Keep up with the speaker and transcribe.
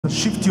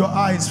Shift your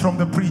eyes from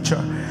the preacher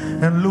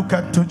and look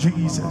at to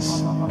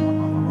Jesus.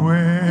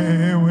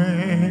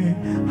 Wewe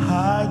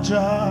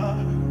haja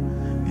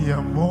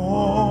ya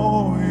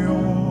moyo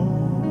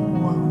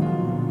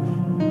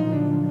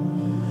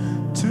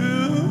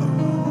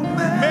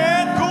tumekuja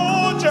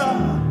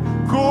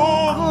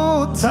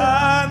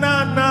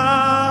kukutana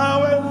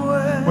nawe.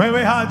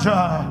 Wewe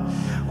haja,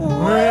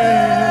 wewe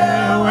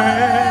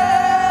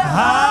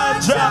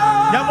haja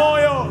ya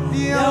moyo,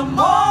 ya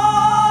moyo.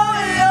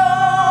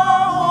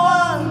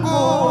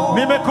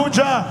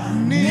 Nimekuja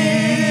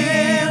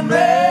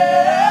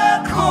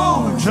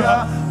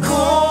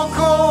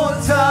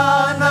kukutana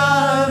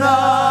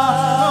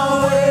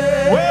nawe.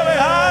 Wewe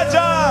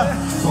haja,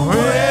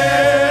 wewe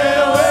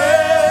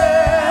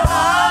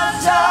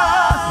haja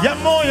ya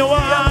moyo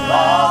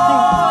wangu.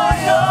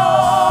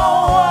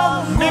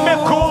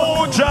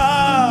 Nimekuja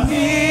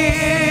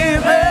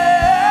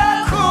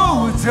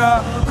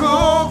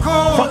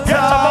kukutana. Forget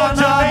about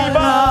your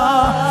neighbor.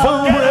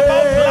 Forget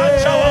about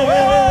lunch hour.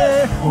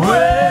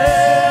 Wewe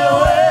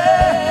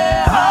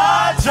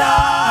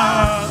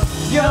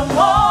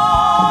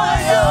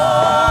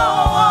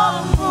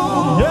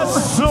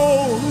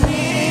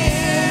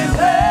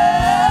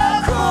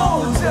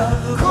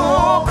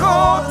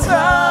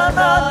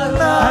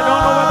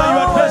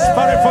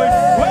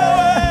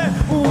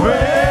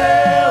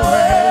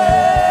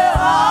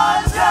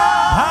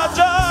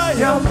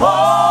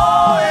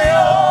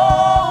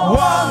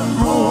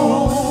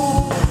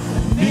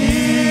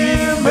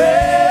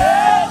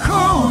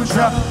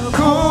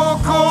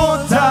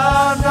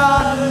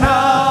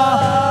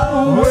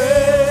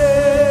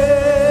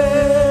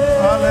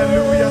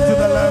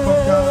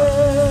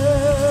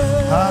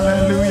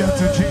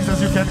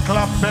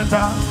clap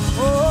better.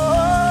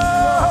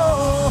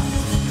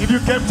 If you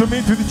came to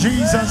meet with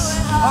Jesus,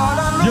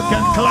 you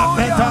can clap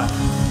better.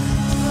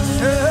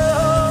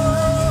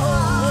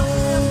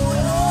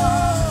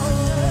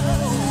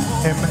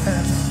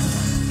 Amen.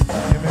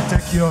 You may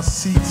take your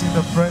seats in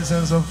the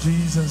presence of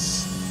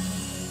Jesus.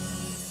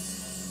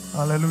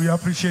 Hallelujah.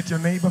 Appreciate your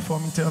neighbor for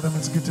me. Tell them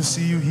it's good to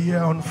see you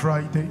here on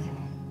Friday.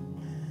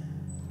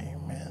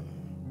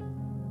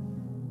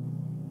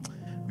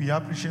 We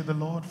appreciate the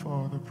Lord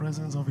for the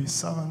presence of his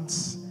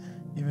servants,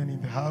 even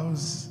in the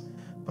house.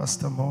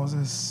 Pastor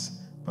Moses,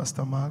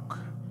 Pastor Mark,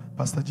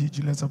 Pastor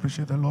Gigi, let's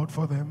appreciate the Lord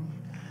for them.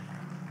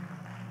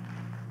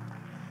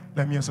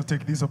 Let me also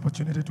take this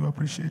opportunity to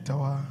appreciate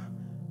our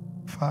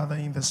Father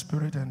in the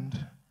Spirit and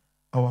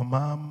our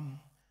mom,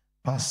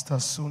 Pastor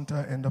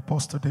Sunta and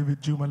Apostle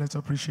David Juma. Let's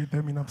appreciate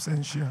them in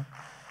absentia.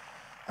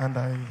 And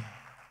I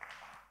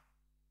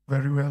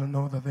very well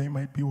know that they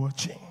might be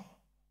watching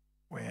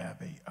where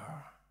they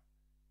are.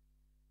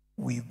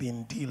 We've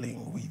been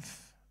dealing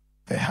with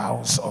the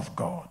house of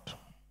God,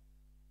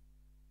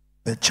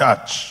 the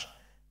church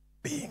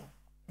being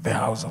the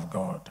house of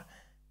God.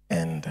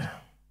 And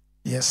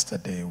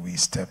yesterday we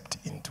stepped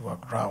into a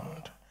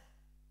ground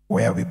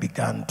where we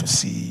began to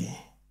see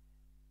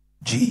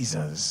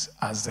Jesus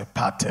as the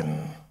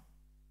pattern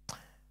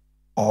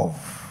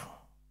of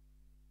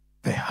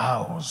the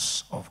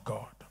house of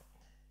God.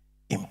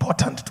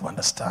 Important to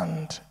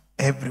understand,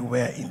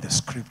 everywhere in the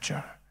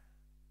scripture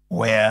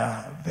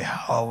where the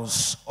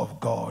house of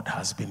God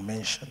has been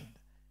mentioned,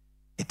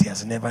 it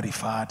has never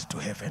referred to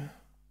heaven.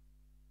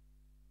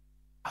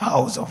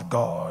 House of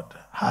God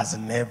has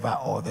never,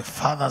 or the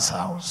Father's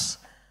house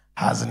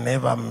has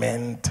never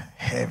meant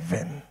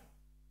heaven.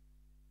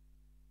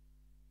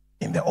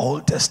 In the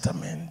Old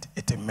Testament,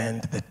 it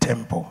meant the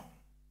temple.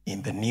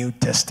 In the New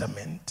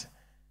Testament,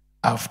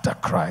 after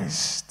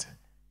Christ,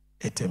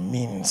 it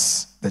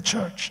means the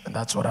church. And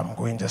that's what I'm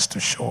going just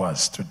to show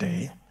us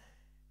today.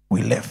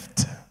 We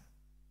left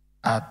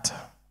at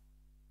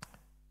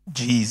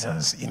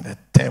Jesus in the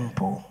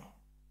temple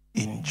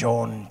in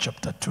John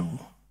chapter 2,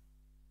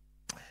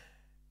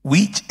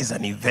 which is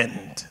an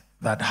event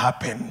that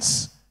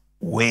happens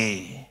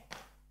way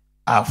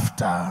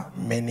after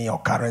many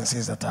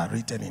occurrences that are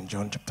written in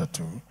John chapter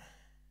 2.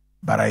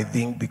 But I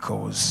think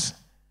because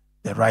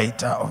the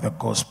writer of the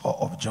Gospel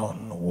of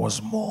John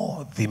was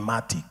more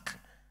thematic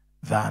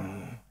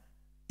than,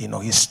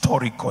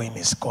 historical in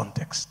his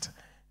context.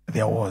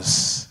 There was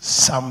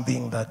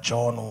something that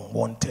John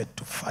wanted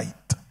to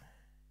fight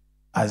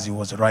as he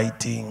was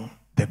writing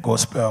the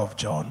Gospel of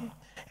John.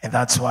 And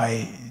that's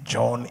why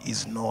John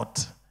is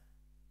not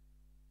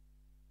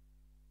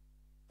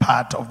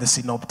part of the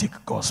synoptic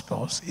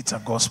Gospels. It's a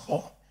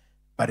gospel,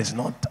 but it's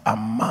not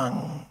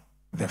among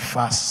the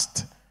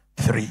first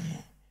three,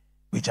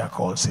 which are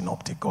called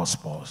synoptic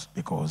Gospels,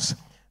 because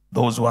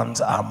those ones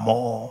are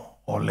more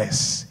or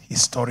less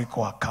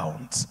historical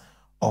accounts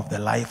of the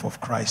life of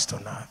Christ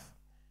on earth.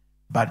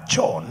 But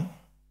John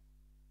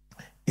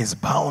is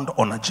bound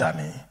on a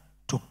journey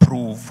to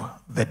prove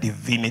the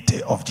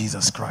divinity of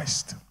Jesus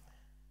Christ.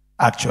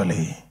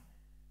 Actually,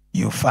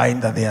 you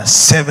find that there are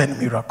 7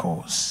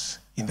 miracles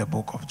in the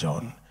book of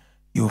John.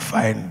 You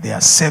find there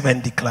are 7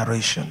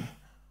 declarations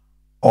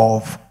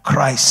of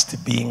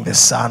Christ being the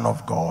Son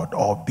of God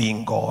or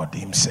being God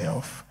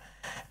himself.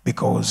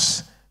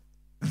 Because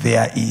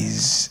there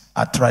is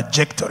a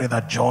trajectory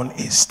that John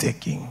is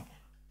taking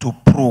to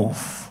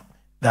prove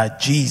that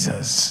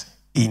Jesus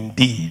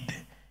indeed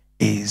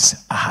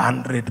is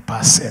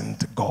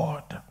 100%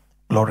 God.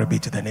 Glory be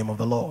to the name of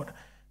the Lord.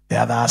 The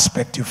other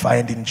aspect you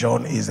find in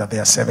John is that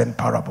there are 7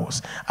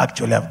 parables.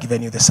 Actually, I've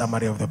given you the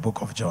summary of the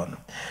book of John.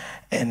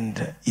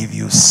 And if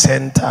you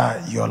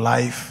center your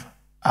life,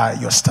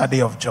 your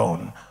study of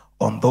John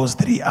on those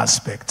 3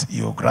 aspects,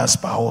 you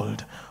grasp a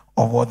hold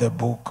of what the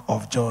book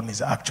of John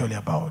is actually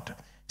about.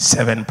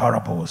 7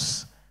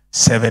 parables,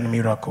 7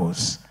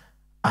 miracles,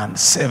 and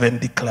 7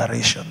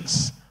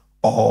 declarations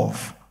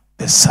of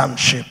the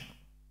sonship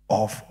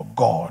of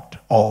God,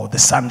 or the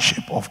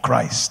sonship of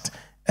Christ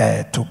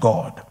to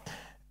God.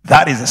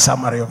 That is a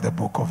summary of the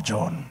book of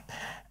John.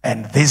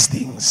 And these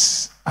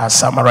things are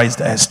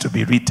summarized as to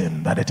be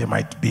written, that it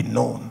might be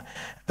known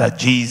that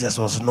Jesus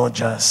was not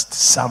just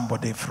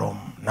somebody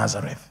from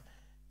Nazareth,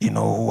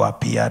 who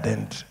appeared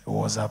and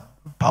was a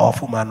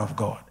powerful man of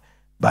God,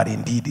 but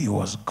indeed he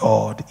was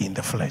God in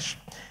the flesh.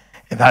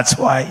 And that's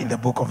why in the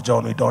book of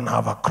John we don't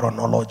have a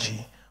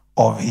chronology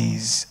of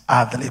his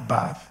earthly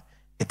birth.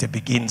 It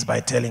begins by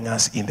telling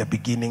us, in the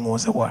beginning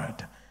was the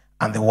Word,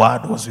 and the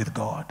Word was with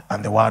God,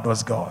 and the Word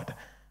was God.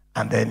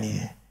 And then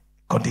he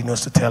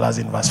continues to tell us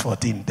in verse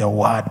 14, the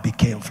Word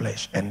became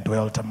flesh and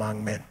dwelt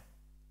among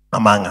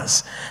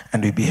us,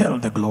 and we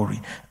beheld the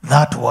glory.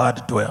 That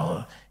word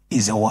dwell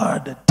is a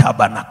word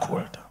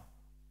tabernacled.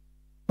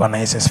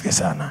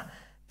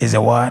 Is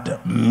a word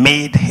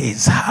made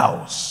his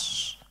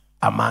house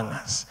among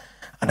us.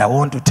 And I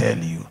want to tell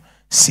you,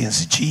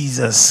 since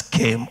Jesus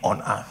came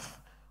on earth,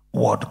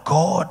 what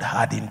God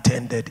had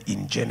intended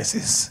in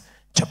Genesis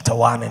chapter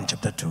 1 and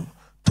chapter 2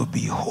 to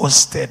be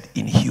hosted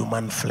in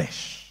human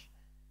flesh,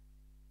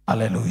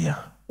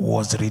 hallelujah,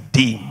 was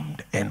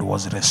redeemed and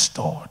was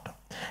restored.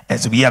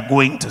 As we are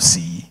going to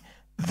see,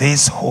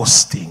 this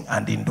hosting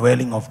and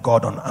indwelling of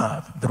God on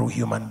earth through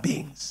human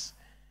beings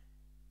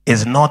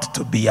is not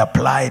to be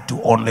applied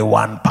to only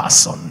one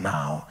person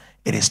now.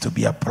 It is to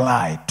be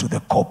applied to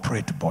the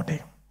corporate body.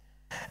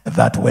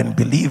 That when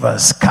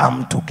believers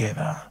come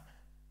together,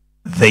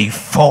 they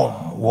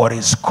form what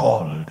is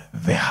called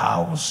the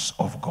house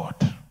of God.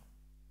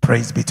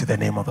 Praise be to the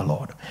name of the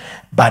Lord.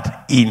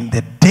 But in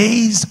the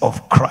days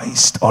of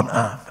Christ on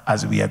earth,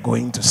 as we are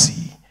going to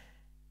see,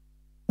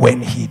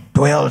 when he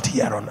dwelt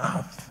here on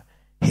earth,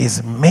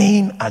 his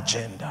main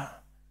agenda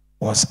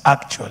was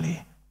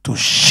actually to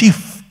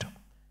shift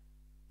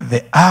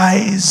the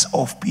eyes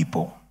of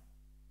people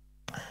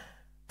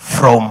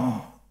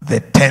from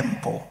the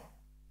temple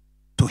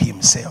to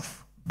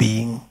himself,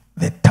 being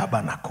the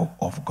tabernacle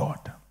of God,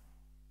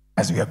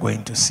 as we are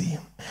going to see.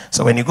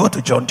 So when you go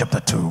to John chapter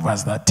 2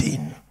 verse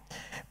 13,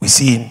 we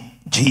see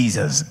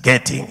Jesus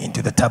getting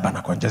into the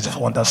tabernacle. And just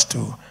want us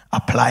to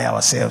apply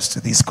ourselves to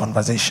this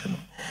conversation.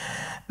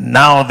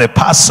 Now the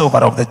Passover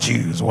of the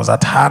Jews was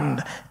at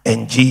hand,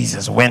 and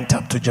Jesus went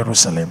up to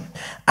Jerusalem,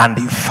 and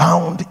he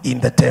found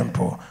in the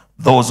temple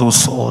those who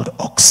sold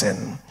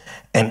oxen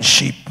and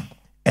sheep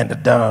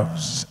and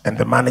doves and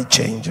the money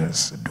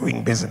changers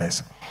doing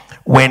business.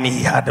 When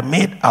he had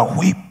made a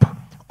whip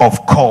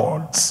of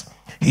cords,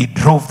 he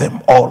drove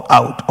them all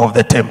out of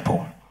the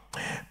temple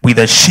with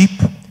the sheep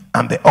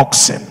and the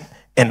oxen,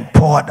 and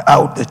poured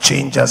out the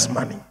changers'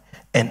 money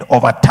and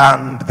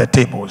overturned the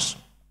tables.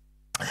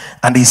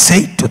 And he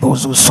said to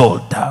those who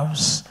sold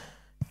doves,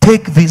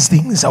 take these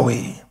things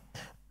away.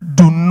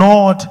 Do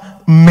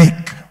not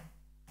make.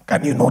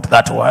 Can you note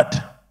that word?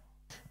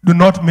 Do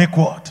not make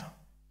what?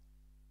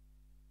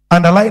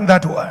 Underline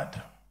that word.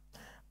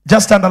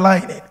 Just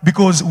underline it,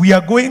 because we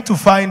are going to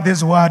find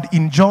this word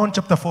in John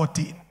chapter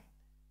 14,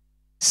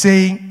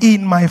 saying,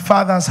 in my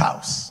Father's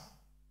house.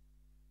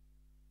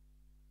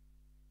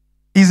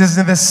 It is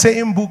in the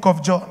same book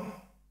of John.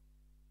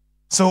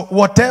 So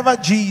whatever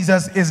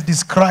Jesus is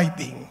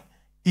describing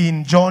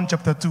in John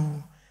chapter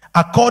 2,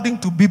 according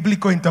to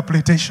biblical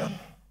interpretation,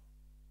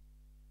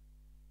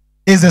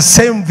 is the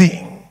same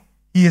thing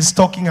he is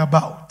talking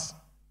about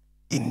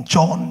in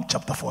John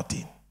chapter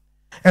 14.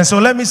 And so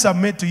let me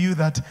submit to you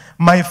that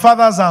my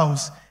Father's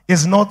house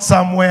is not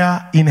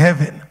somewhere in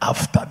heaven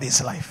after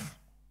this life.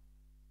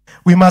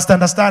 We must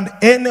understand,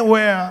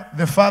 anywhere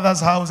the Father's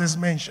house is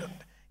mentioned,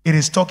 it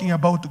is talking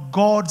about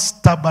God's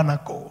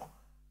tabernacle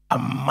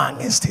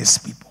amongst his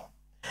people.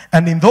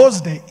 And in those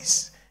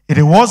days,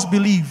 it was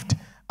believed,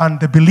 and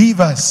the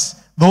believers,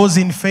 those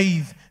in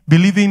faith,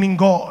 believing in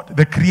God,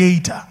 the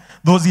Creator,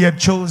 those he had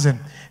chosen,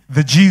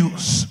 the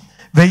Jews,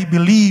 they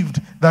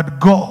believed that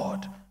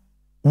God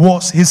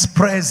was, his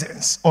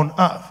presence on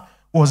earth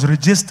was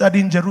registered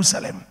in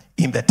Jerusalem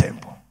in the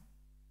temple.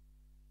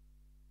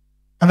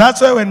 And that's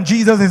why when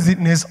Jesus is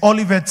in his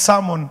Olivet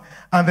sermon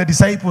and the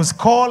disciples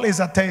call his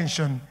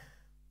attention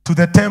to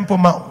the Temple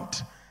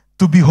Mount,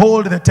 to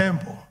behold the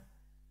temple,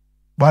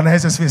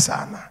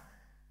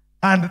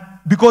 and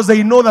because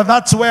they know that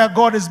that's where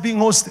God is being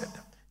hosted,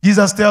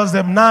 Jesus tells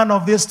them, none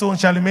of these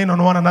stones shall remain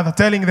on one another,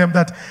 telling them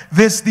that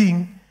this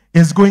thing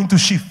is going to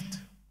shift.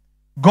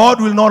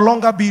 God will no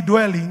longer be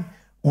dwelling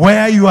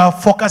where you are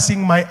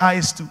focusing my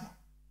eyes to.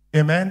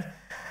 Amen.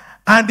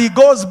 And he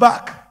goes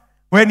back.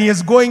 When he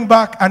is going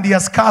back and he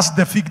has cast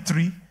the fig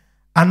tree,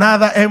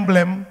 another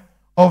emblem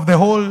of the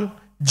whole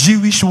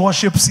Jewish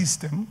worship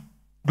system,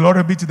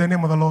 glory be to the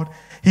name of the Lord,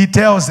 he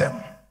tells them,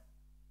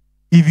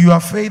 if you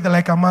have faith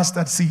like a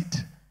mustard seed,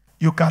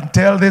 you can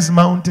tell this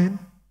mountain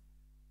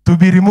to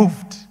be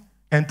removed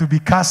and to be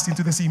cast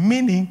into the sea.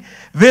 Meaning,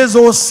 this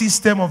whole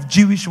system of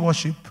Jewish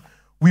worship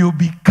will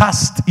be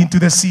cast into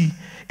the sea.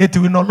 It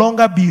will no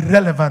longer be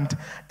relevant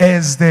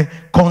as the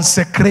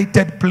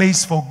consecrated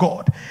place for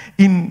God.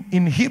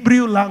 In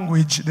Hebrew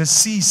language, the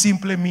sea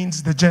simply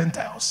means the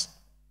Gentiles.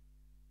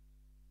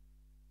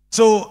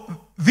 So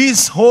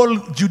this whole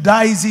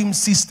Judaism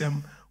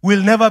system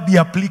will never be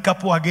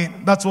applicable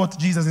again. That's what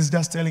Jesus is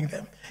just telling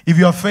them. If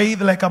you have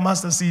faith like a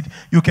mustard seed,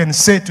 you can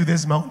say to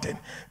this mountain,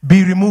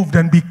 be removed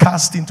and be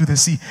cast into the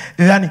sea.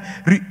 Then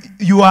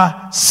your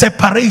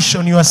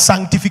separation, your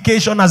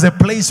sanctification as a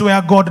place where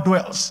God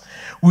dwells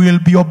will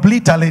be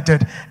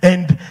obliterated,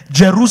 and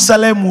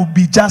Jerusalem will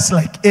be just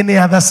like any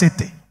other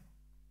city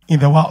in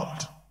the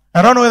world.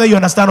 I don't know whether you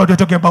understand what you're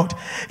talking about.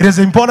 It is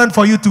important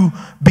for you to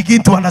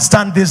begin to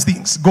understand these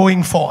things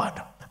going forward.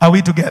 Are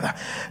we together?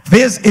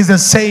 This is the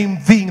same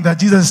thing that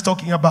Jesus is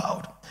talking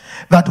about.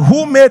 That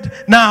who made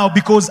now,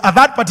 because at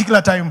that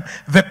particular time,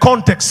 the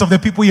context of the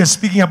people he is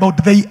speaking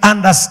about, they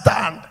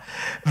understand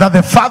that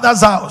the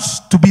Father's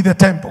house to be the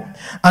temple.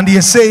 And he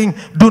is saying,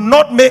 do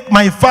not make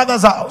my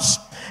Father's house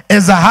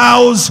as a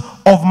house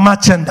of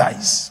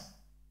merchandise.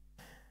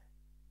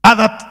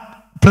 Other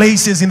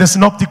places in the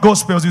Synoptic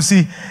Gospels, you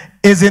see,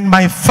 is in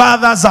my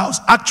Father's house.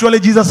 Actually,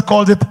 Jesus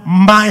calls it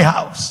my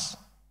house.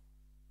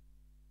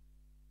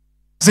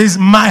 It says,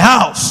 my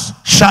house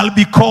shall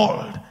be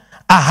called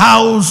a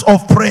house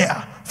of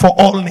prayer for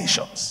all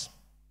nations.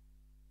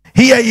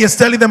 Here he is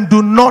telling them,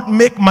 do not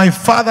make my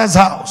Father's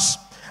house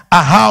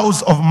a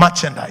house of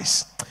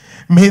merchandise.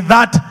 May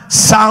that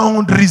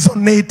sound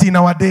resonate in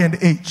our day and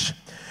age.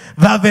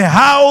 That the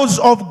house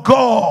of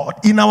God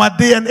in our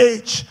day and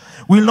age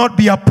will not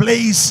be a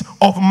place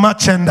of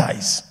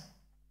merchandise.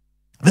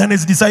 Then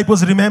his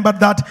disciples remembered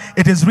that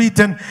it is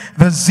written,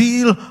 the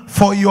zeal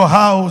for your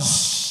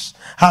house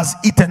has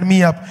eaten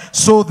me up.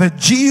 So the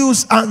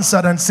Jews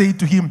answered and said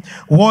to him,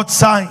 what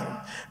sign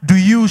do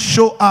you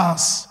show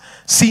us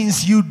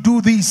since you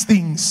do these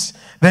things?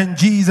 Then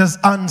Jesus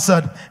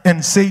answered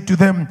and said to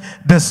them,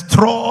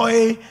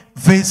 destroy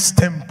this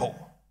temple.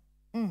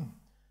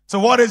 So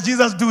what is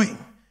Jesus doing?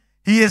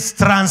 He is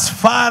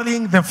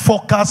transferring the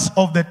focus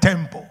of the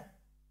temple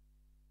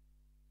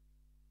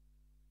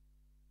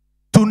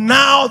to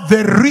now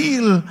the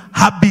real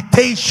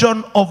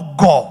habitation of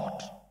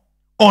God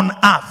on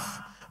earth.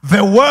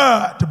 The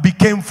Word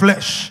became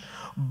flesh.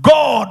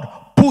 God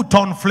put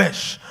on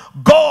flesh.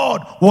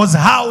 God was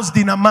housed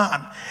in a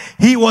man.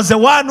 He was the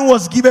one who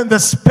was given the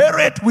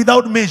Spirit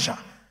without measure.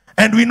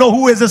 And we know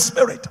who is the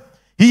Spirit.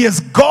 He is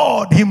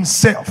God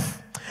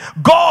himself.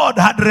 God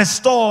had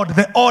restored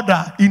the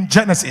order in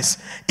Genesis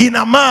in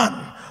a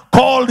man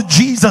called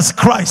Jesus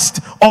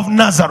Christ of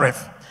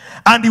Nazareth.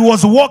 And he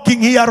was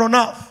walking here on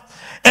earth.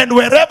 And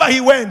wherever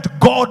he went,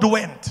 God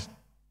went.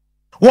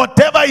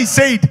 Whatever he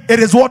said, it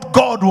is what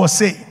God was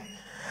saying.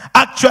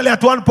 Actually,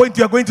 at one point,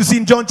 you are going to see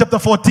in John chapter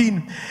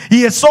 14,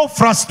 he is so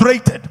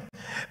frustrated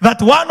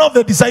that one of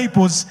the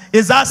disciples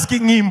is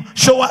asking him,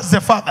 show us the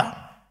Father.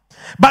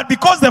 But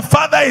because the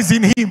Father is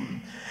in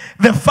him,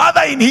 the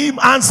Father in him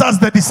answers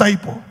the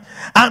disciple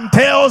and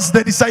tells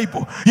the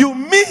disciple, you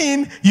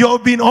mean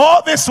you've been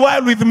all this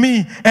while with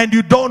me and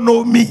you don't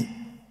know me?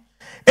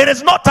 It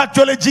is not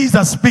actually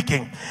Jesus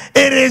speaking.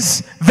 It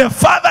is the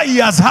Father he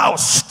has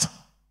housed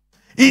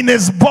in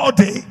his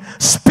body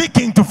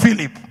speaking to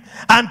Philip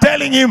and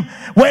telling him,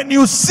 when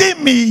you see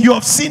me, you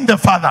have seen the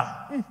Father.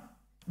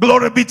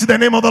 Glory be to the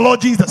name of the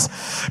Lord Jesus.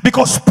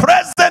 Because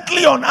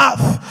presently on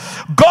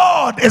earth,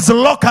 God is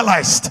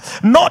localized,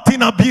 not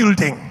in a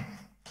building,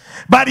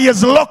 but he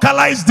is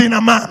localized in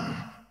a man.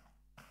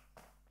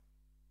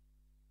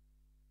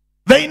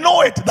 They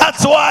know it.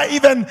 That's why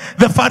even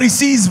the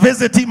Pharisees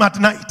visit him at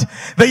night.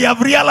 They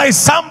have realized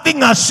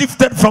something has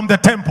shifted from the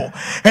temple,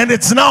 and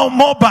it's now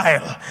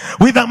mobile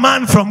with a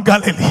man from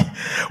Galilee.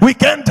 We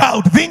can't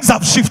doubt things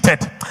have shifted.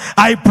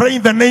 I pray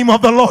in the name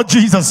of the Lord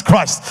Jesus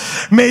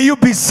Christ, may you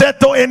be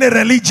settled in a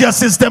religious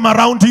system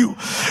around you.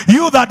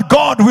 You that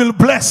God will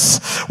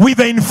bless with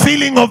the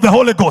infilling of the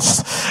Holy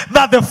Ghost,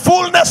 that the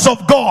fullness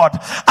of God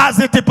as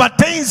it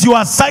pertains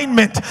your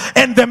assignment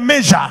and the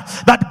measure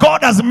that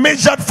God has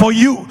measured for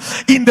you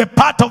in the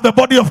part of the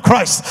body of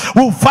Christ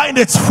will find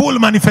its full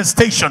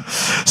manifestation,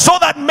 so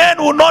that men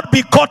will not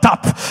be caught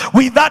up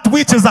with that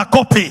which is a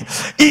copy.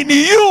 In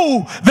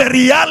you, the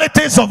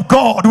realities of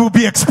God will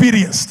be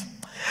experienced.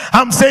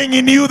 I'm saying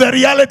in you the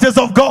realities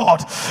of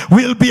God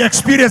will be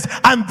experienced.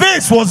 And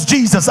this was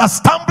Jesus, a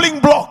stumbling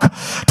block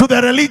to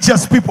the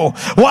religious people.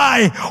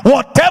 Why?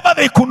 Whatever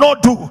they could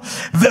not do,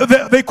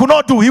 they could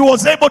not do, he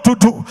was able to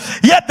do.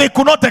 Yet they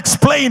could not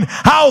explain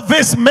how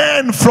this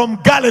man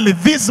from Galilee,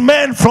 this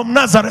man from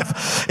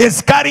Nazareth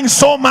is carrying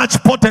so much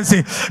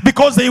potency,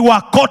 because they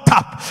were caught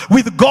up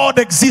with God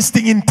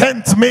existing in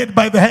tents made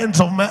by the hands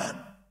of man.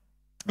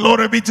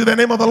 Glory be to the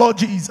name of the Lord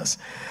Jesus.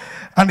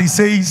 And he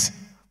says,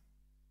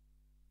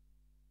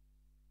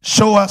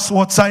 show us,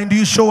 what sign do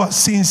you show us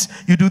since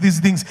you do these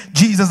things?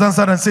 Jesus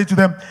answered and said to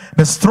them,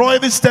 destroy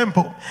this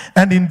temple,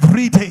 and in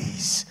 3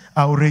 days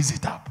I will raise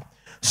it up.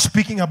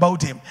 Speaking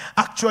about him.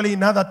 Actually,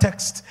 in other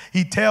texts,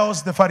 he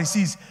tells the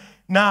Pharisees,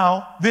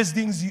 now this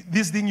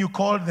thing you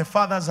call the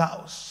Father's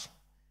house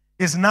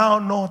is now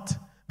not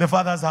the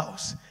Father's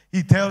house.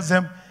 He tells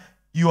them,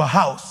 your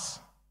house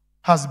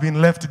has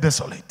been left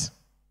desolate,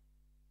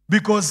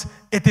 because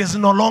it is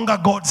no longer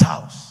God's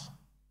house.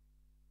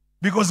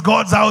 Because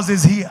God's house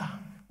is here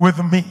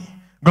with me.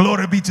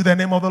 Glory be to the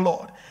name of the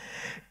Lord.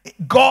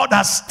 God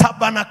has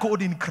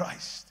tabernacled in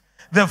Christ.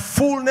 The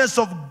fullness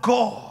of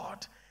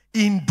God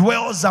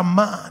indwells a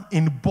man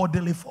in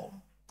bodily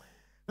form.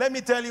 Let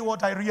me tell you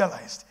what I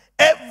realized.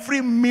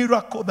 Every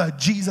miracle that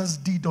Jesus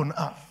did on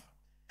earth,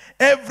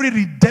 every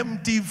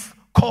redemptive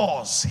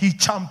cause he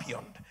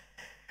championed,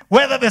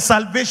 whether the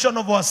salvation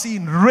of our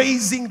sin,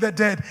 raising the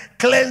dead,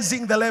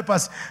 cleansing the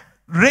lepers,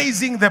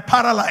 raising the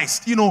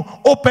paralyzed,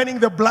 opening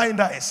the blind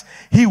eyes,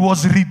 he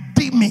was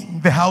redeeming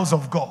the house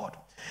of God.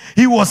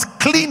 He was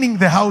cleaning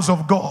the house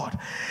of God.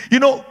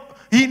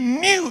 He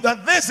knew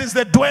that this is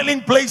the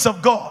dwelling place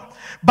of God.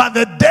 But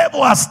the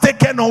devil has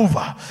taken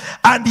over,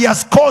 and he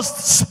has caused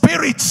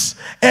spirits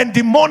and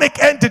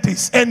demonic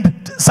entities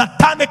and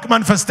satanic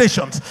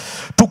manifestations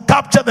to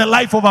capture the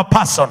life of a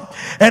person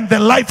and the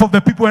life of the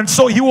people. And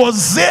so he was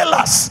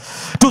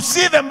zealous to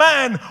see the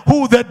man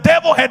who the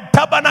devil had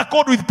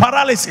tabernacled with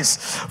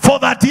paralysis for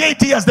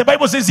 38 years. The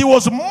Bible says he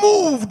was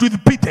moved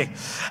with pity,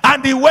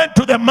 and he went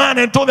to the man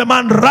and told the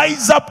man,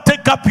 rise up,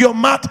 take up your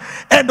mat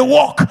and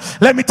walk.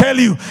 Let me tell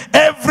you,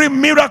 every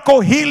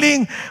miracle,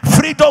 healing,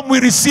 freedom we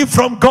receive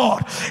from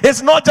God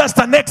is not just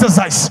an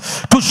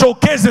exercise to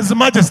showcase his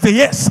majesty.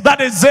 Yes,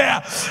 that is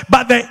there,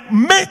 but the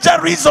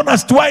major reason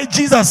as to why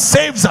Jesus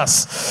saves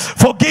us,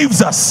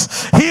 forgives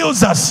us,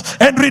 heals us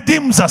and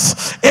redeems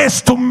us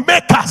is to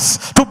make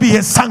us to be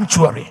his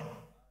sanctuary.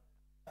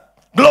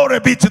 Glory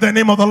be to the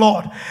name of the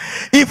Lord.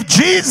 If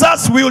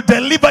Jesus will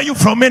deliver you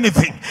from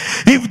anything,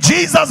 if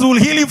Jesus will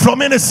heal you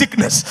from any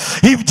sickness,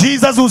 if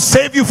Jesus will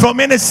save you from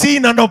any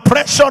sin and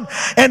oppression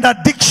and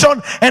addiction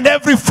and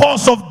every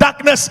force of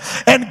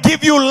darkness and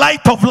give you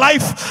light of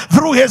life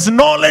through his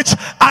knowledge,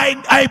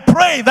 I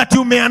pray that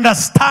you may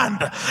understand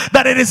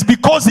that it is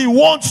because he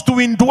wants to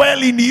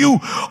indwell in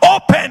you.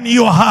 Open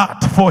your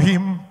heart for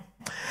him.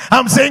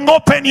 I'm saying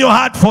open your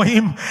heart for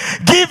him.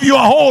 Give your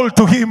whole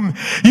to him.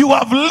 You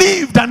have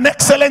lived an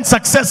excellent,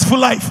 successful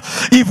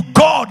life if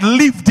God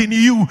lived in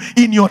you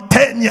in your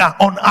tenure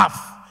on earth.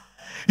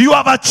 You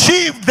have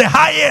achieved the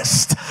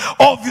highest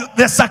of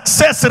the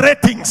success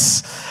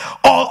ratings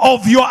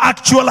of your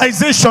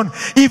actualization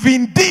if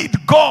indeed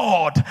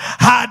God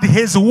had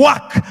his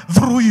work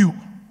through you.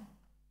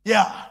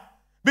 Yeah,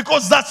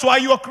 because that's why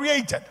you are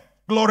created.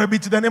 Glory be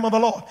to the name of the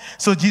Lord.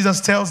 So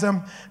Jesus tells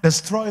them,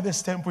 destroy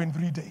this temple in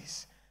 3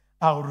 days.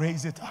 I'll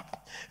raise it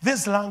up.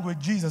 This language,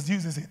 Jesus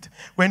uses it.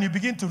 When you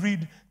begin to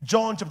read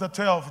John chapter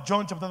 12,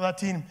 John chapter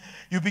 13,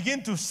 you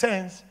begin to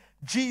sense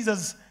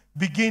Jesus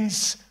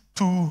begins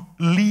to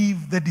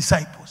leave the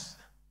disciples.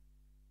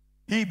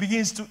 He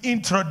begins to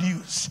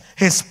introduce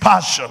his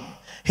passion,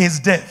 his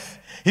death.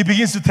 He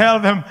begins to tell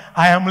them,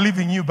 I am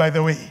leaving you, by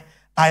the way.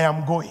 I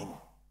am going.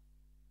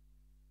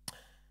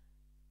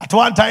 At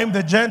one time,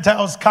 the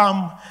Gentiles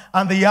come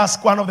and they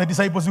ask one of the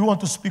disciples, we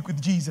want to speak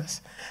with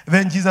Jesus.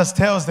 Then Jesus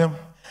tells them,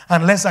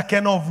 unless a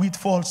kernel of wheat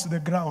falls to the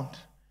ground,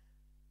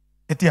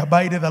 it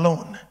abideth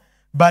alone.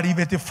 But if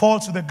it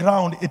falls to the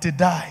ground, it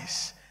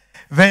dies.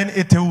 Then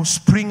it will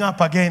spring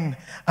up again,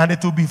 and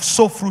it will be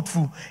so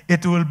fruitful.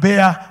 It will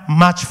bear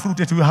much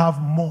fruit. It will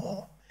have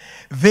more.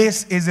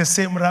 This is the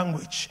same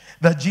language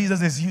that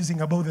Jesus is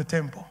using about the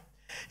temple.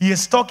 He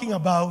is talking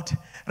about,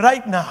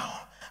 right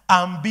now,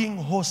 I'm being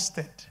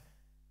hosted,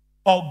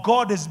 or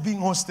God is being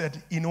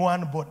hosted in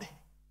one body.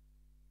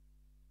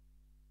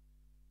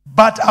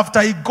 But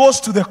after he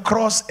goes to the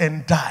cross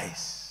and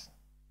dies,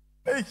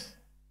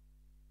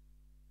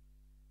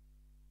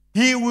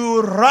 he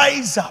will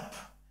rise up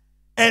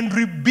and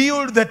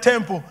rebuild the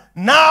temple.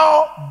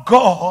 Now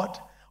God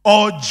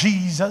or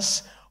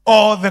Jesus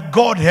or the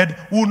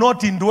Godhead will not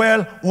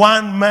indwell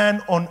one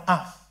man on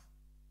earth.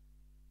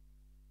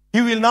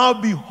 He will now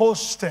be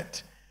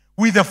hosted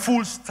with the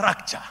full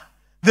structure,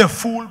 the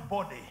full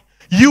body,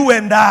 you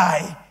and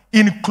I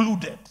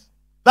included.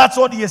 That's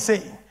what he is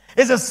saying.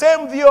 It's the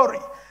same theory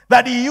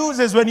that he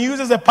uses when he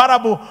uses a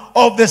parable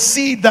of the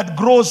seed that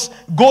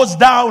goes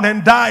down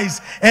and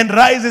dies and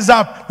rises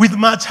up with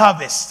much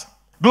harvest.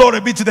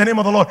 Glory be to the name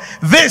of the Lord.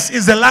 This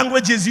is the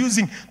language he's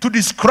using to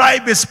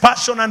describe his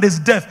passion and his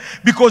death,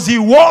 because he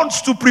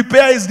wants to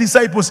prepare his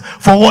disciples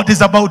for what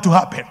is about to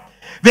happen.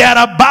 They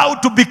are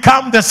about to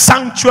become the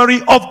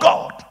sanctuary of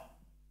God.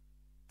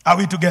 Are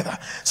we together?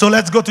 So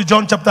let's go to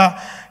John chapter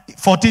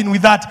 14.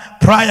 With that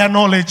prior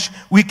knowledge,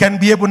 we can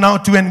be able now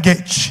to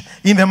engage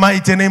in the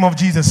mighty name of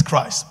Jesus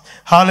Christ.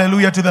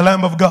 Hallelujah to the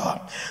Lamb of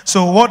God.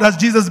 So what does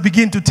Jesus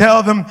begin to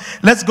tell them?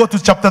 Let's go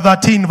to chapter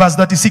 13, verse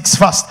 36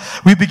 first.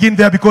 We begin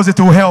there because it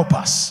will help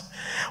us.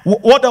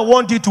 What I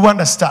want you to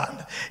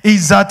understand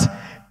is that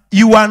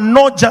you are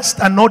not just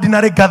an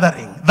ordinary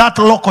gathering. That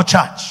local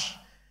church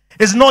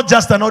is not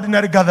just an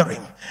ordinary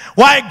gathering.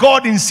 Why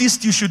God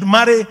insists you should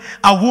marry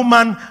a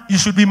woman, you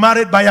should be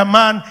married by a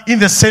man in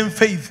the same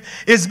faith,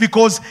 is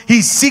because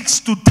he seeks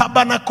to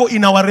tabernacle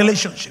in our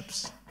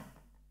relationships.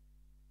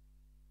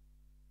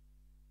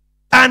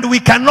 And we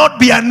cannot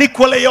be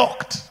unequally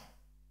yoked.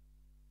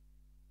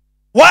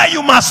 Why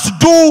you must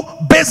do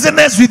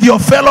business with your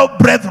fellow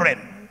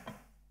brethren.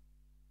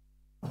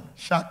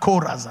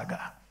 Shakora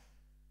Zaga.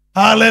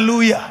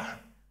 Hallelujah.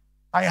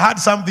 I had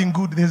something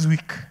good this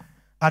week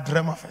at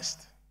Rema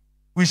Fest.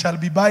 We shall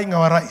be buying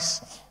our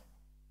rice.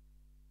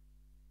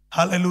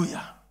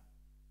 Hallelujah.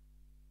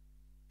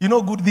 You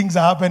know good things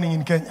are happening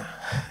in Kenya.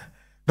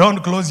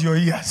 Don't close your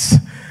ears.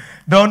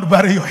 Don't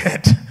bury your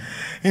head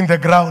in the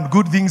ground.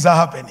 Good things are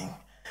happening.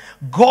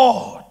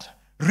 God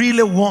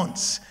really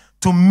wants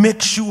to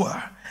make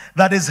sure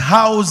that his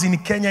house in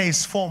Kenya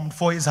is formed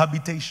for his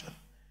habitation.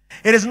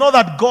 It is not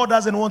that God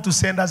doesn't want to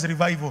send us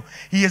revival.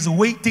 He is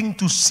waiting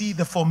to see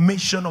the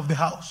formation of the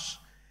house.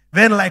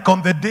 Then, like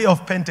on the day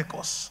of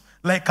Pentecost,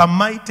 like a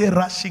mighty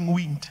rushing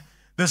wind,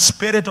 the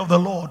Spirit of the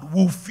Lord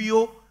will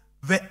fill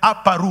the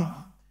upper room,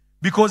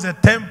 because the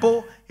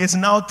temple is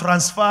now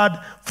transferred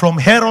from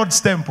Herod's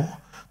temple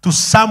to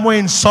somewhere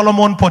in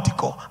Solomon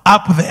portico.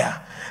 Up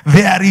there,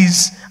 there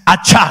is a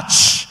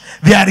church,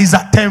 there is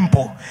a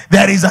temple,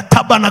 there is a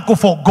tabernacle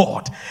for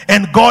God,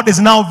 and God is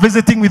now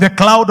visiting with a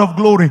cloud of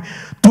glory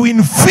to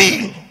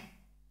infill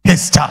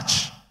his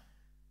church.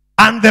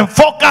 And the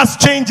focus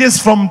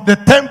changes from the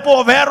temple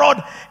of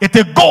Herod,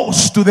 it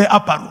goes to the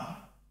upper room.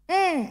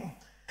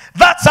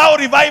 That's how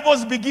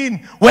revivals begin,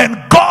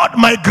 when God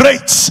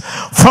migrates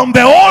from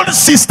the old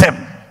system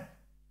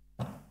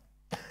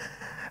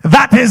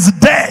that is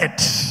dead,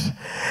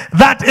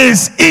 that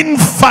is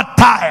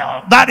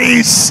infertile, that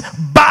is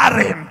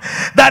barren,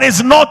 that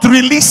is not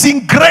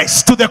releasing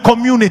grace to the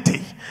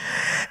community,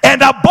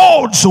 and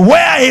abodes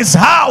where his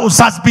house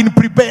has been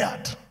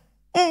prepared.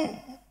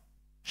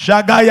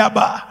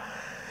 Shagayaba.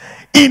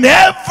 In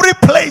every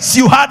place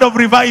you heard of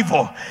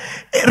revival,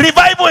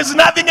 revival is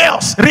nothing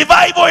else.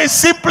 Revival is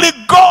simply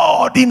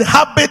God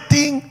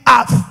inhabiting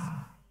earth.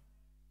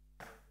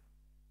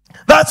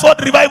 That's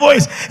what revival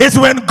is. It's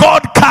when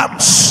God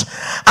comes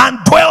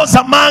and dwells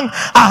among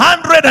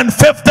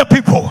 150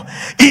 people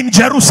in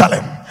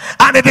Jerusalem,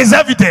 and it is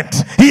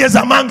evident he is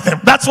among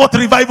them. That's what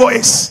revival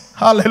is.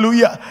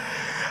 Hallelujah.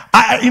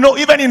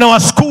 Even in our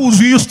schools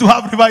we used to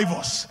have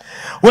revivals.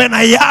 When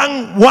a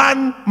young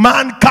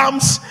man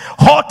comes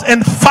hot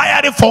and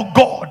fiery for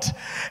God,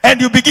 and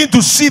you begin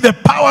to see the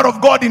power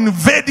of God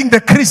invading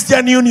the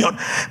Christian union,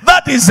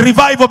 that is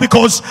revival,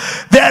 because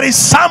there is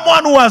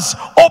someone who has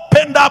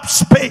opened up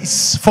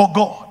space for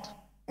God.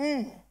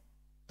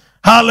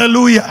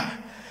 Hallelujah.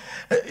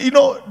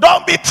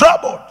 Don't be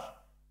troubled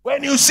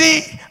when you see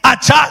a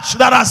church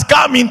that has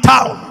come in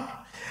town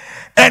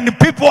and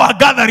people are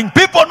gathering.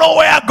 People know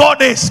where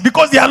God is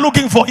because they are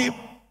looking for him.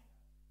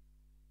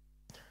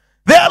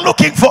 They are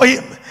looking for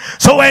him.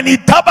 So when he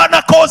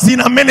tabernacles in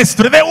a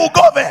ministry, they will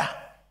go there.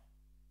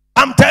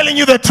 I'm telling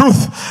you the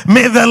truth.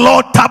 May the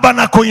Lord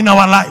tabernacle in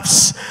our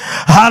lives.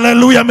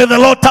 Hallelujah. May the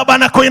Lord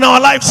tabernacle in our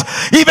lives,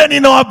 even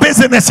in our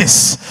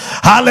businesses.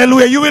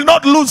 Hallelujah. You will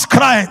not lose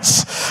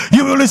clients.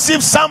 You will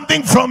receive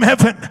something from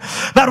heaven,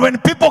 that when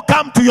people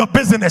come to your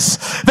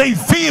business, they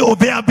feel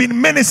they have been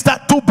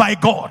ministered to by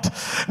God.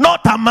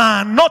 Not a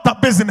man, not a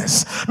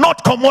business,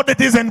 not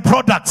commodities and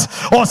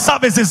products or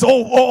services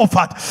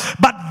offered,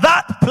 but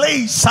that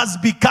place has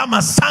become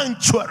a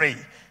sanctuary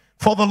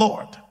for the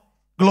Lord.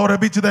 Glory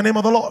be to the name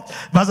of the Lord.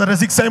 Verse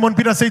 36, Simon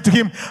Peter said to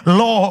him,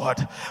 Lord,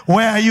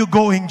 where are you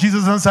going?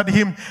 Jesus answered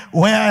him,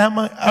 where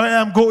I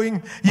am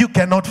going, you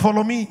cannot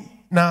follow me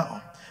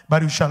now,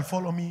 but you shall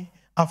follow me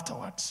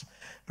afterwards.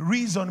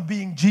 Reason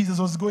being, Jesus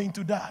was going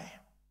to die.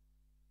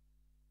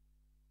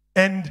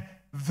 And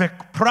the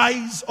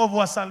price of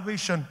our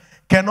salvation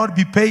cannot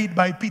be paid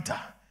by Peter.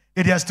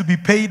 It has to be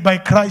paid by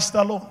Christ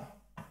alone.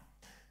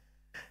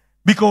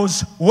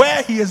 Because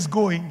where he is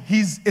going,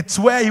 it's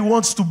where he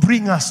wants to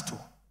bring us to.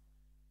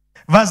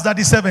 Verse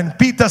 37,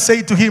 Peter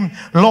said to him,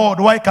 Lord,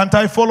 why can't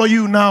I follow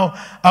you now?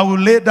 I will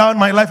lay down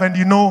my life. And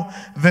you know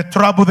the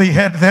trouble they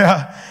had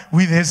there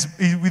with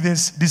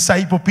his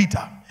disciple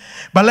Peter.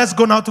 But let's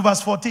go now to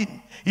verse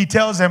 14. He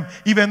tells them,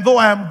 even though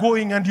I am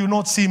going and you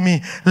not see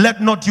me, let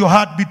not your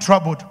heart be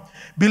troubled.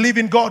 Believe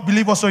in God,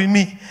 believe also in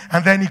me.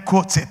 And then he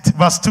quotes it.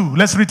 Verse 2,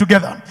 let's read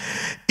together.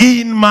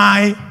 In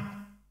my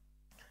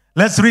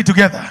Let's read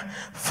together.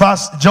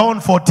 First John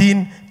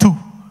 14:2.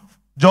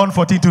 John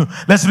 14:2.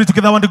 Let's read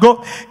together. I want to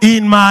go.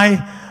 In my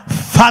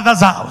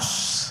Father's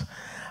house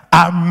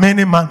are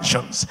many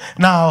mansions.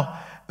 Now,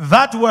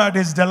 that word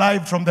is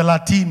derived from the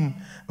Latin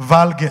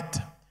Vulgate.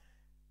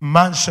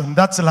 Mansion,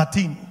 that's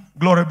Latin.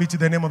 Glory be to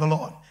the name of the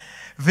Lord.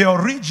 The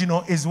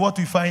original is what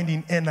we find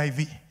in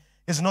NIV.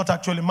 It's not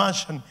actually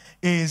mansion.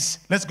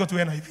 Let's go to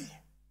NIV.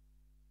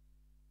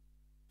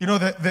 You know,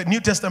 the New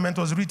Testament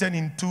was written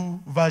in two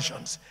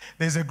versions.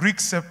 There's a Greek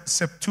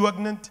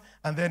Septuagint,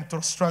 and then it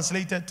was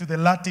translated to the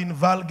Latin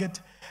Vulgate,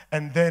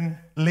 and then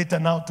later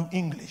now to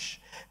English.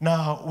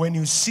 Now, when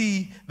you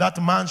see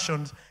that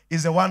mansion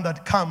is the one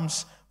that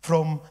comes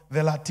from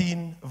the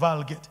Latin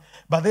Vulgate.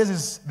 But this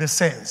is the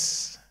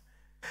sense.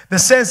 The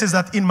sense is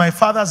that in my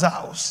Father's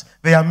house,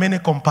 there are many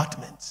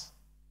compartments.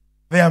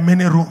 There are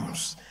many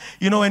rooms.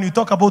 You know, when you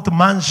talk about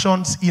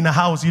mansions in a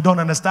house, you don't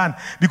understand.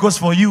 Because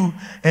for you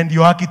and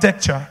your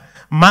architecture,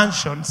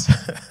 mansions,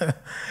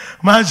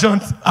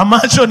 a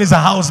mansion is a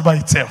house by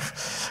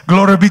itself.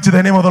 Glory be to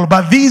the name of the Lord.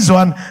 But this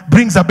one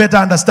brings a better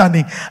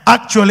understanding.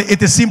 Actually,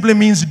 it simply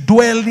means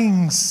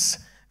dwellings.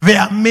 There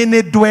are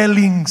many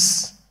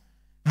dwellings.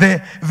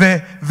 The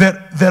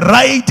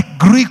right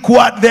Greek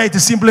word there, it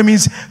simply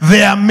means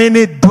there are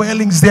many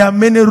dwellings, there are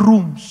many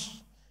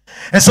rooms.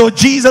 And so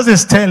Jesus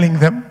is telling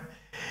them,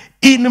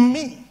 in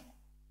me,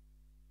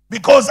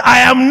 because I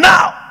am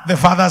now the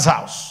Father's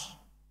house,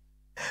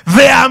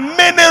 there are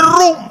many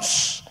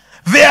rooms,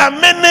 there are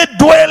many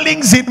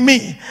dwellings in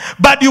me,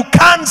 but you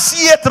can't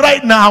see it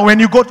right now. When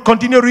you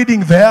continue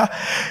reading there,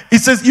 it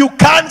says you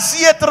can't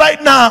see it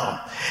right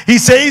now. He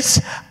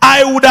says,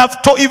 I would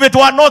have told, if it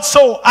were not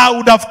so, I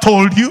would have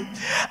told you.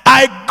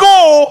 I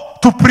go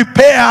to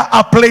prepare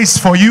a place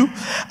for you.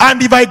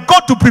 And if I go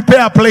to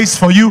prepare a place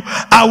for you,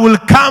 I will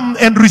come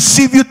and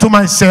receive you to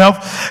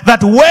myself,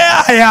 that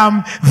where I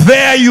am,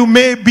 there you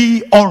may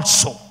be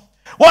also.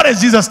 What is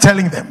Jesus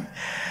telling them?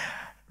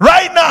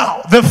 Right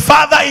now, the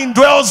Father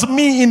indwells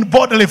me in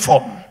bodily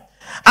form,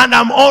 and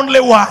I'm only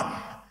one.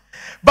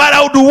 But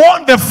I would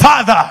want the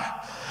Father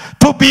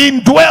to be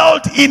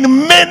indwelled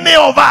in many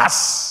of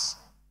us.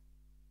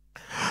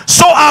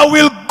 So I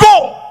will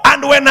go,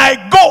 and when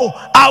I go,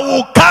 I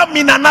will come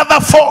in another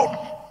form.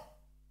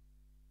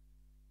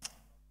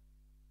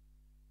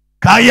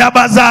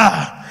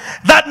 Kayabaza.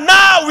 That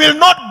now will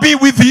not be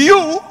with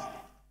you,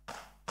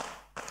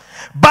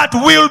 but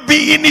will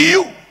be in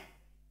you.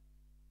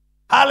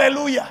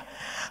 Hallelujah.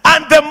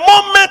 And the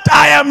moment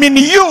I am in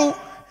you,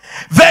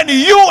 then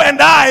you and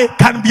I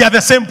can be at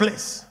the same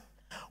place.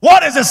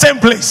 What is the same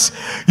place?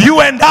 You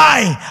and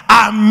I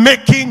are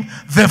making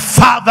the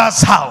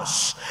Father's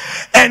house.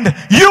 And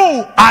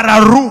you are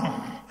a room.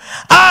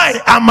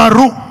 I am a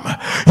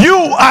room. You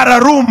are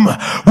a room.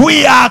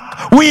 We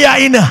are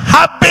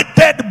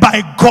inhabited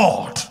by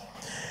God.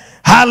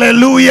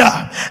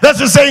 Hallelujah. That's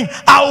just saying,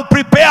 I will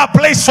prepare a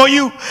place for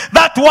you.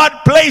 That word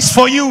place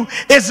for you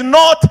is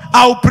not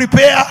I will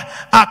prepare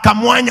a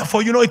kamwanya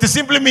for you. No, it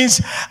simply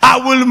means I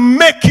will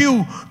make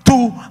you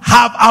to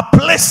have a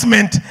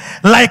placement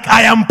like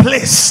I am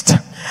placed.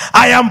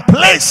 I am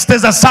placed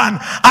as a son.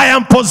 I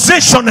am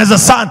positioned as a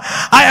son.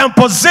 I am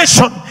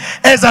positioned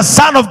as a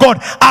son of God.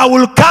 I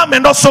will come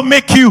and also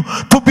make you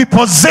to be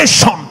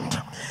positioned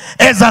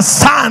as a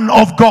son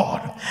of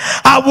God.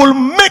 I will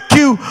make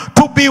you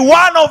to be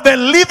one of the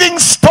living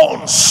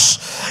stones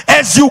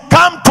as you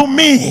come to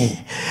me.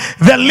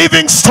 The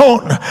living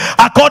stone,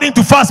 according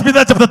to 1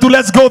 Peter chapter 2.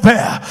 Let's go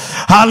there.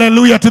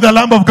 Hallelujah to the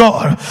Lamb of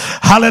God.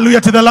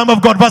 Hallelujah to the Lamb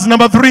of God. Verse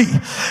number 3.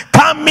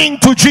 Coming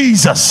to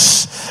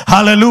Jesus.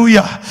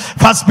 Hallelujah.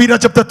 1 Peter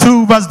chapter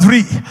 2 verse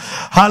 3.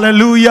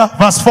 Hallelujah.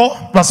 Verse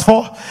 4. Verse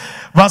 4.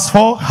 Verse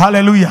 4.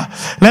 Hallelujah.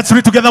 Let's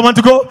read together. I want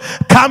to go.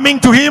 Coming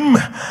to him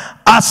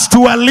as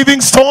to a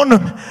living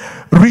stone,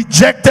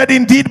 rejected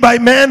indeed by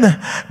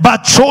men, but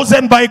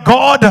chosen by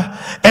God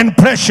and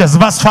precious.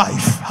 Verse 5.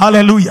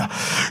 Hallelujah.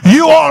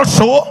 You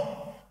also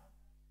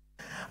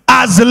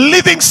as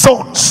living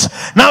stones.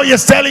 Now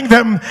he's telling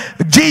them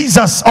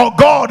Jesus or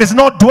God is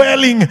not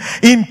dwelling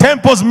in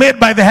temples made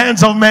by the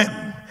hands of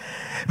men.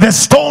 The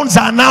stones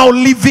are now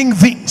living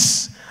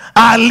things,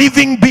 are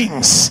living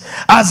beings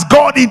as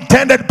God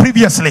intended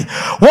previously.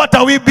 What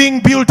are we being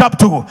built up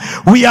to?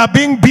 We are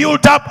being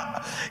built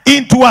up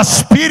into a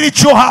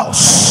spiritual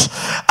house,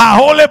 a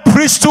holy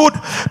priesthood,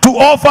 to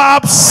offer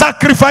up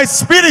sacrifice,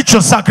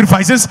 spiritual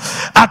sacrifices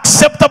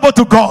acceptable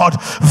to God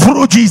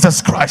through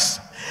Jesus Christ.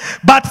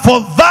 But for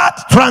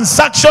that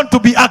transaction to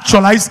be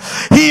actualized,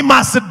 he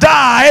must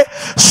die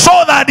so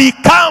that he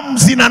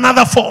comes in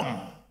another form,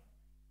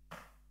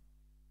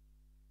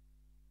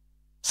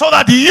 so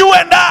that you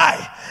and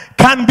I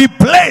can be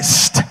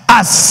placed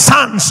as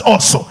sons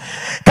also,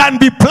 can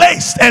be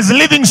placed as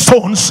living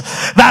stones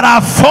that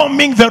are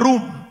forming the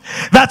room.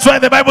 That's why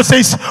the Bible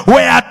says,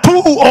 where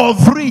 2 or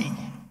 3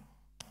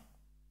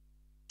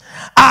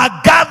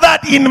 are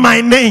gathered in my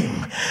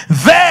name,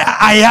 there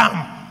I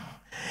am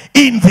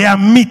in their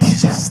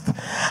midst.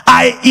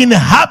 I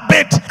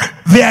inhabit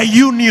their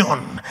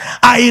union.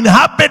 I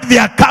inhabit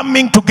their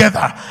coming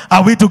together.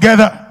 Are we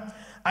together?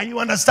 Are you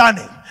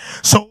understanding?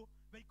 So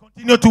they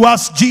continue to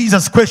ask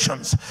Jesus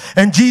questions,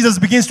 and Jesus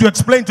begins to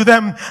explain to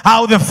them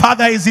how the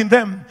Father is in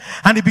them,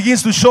 and he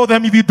begins to show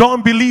them, if you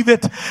don't believe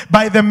it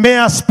by the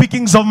mere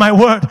speakings of my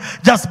word,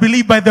 just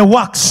believe by the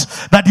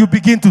works that you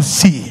begin to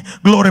see.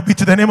 Glory be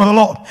to the name of the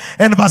Lord.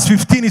 And verse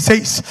 15, he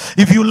says,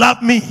 if you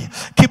love me,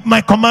 keep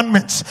my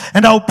commandments,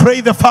 and I'll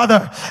pray the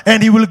Father,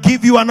 and he will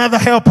give you another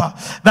helper,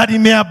 that he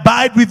may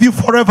abide with you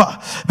forever,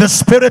 the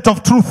Spirit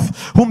of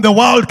truth, whom the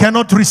world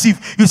cannot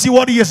receive. You see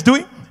what he is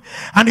doing?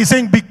 And he's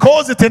saying,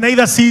 because it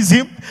neither sees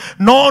him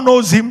nor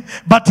knows him,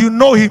 but you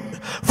know him,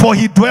 for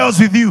he dwells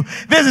with you.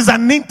 This is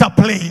an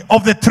interplay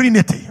of the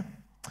Trinity.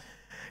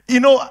 You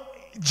know,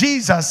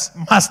 Jesus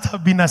must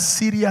have been a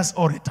serious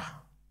orator.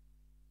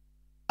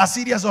 A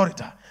serious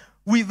orator.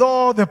 With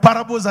all the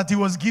parables that he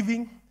was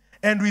giving,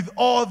 and with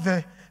all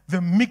the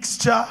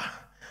mixture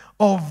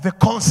of the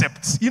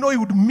concepts. You know, he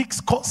would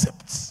mix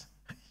concepts.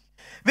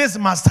 This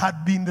must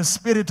have been the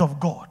Spirit of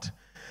God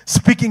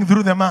speaking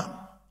through the man.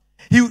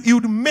 He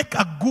would make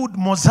a good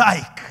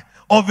mosaic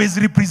of his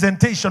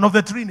representation of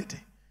the Trinity.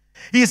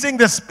 He is saying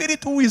the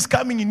Spirit who is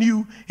coming in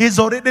you is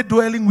already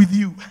dwelling with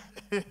you.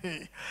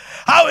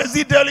 How is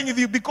he dwelling with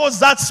you? Because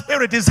that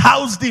Spirit is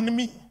housed in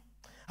me.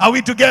 Are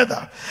we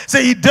together?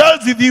 Say, he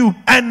dwells with you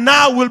and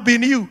now will be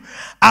in you.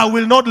 I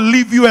will not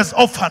leave you as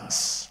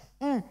orphans.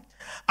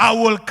 I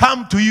will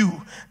come to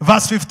you.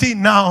 Verse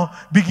 15 now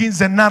begins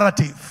the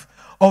narrative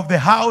of the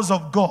house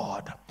of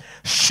God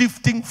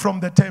shifting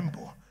from the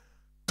temple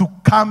to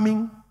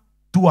coming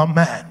to a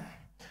man.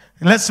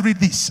 Let's read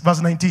this, verse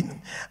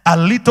 19. A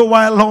little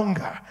while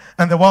longer,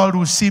 and the world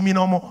will see me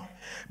no more.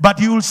 But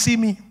you will see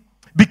me,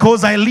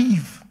 because I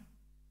live.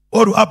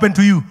 What will happen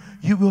to you?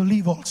 You will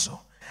live also.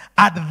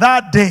 At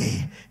that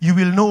day, you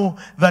will know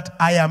that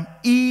I am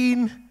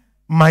in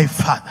my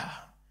Father,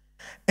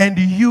 and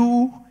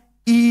you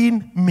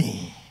in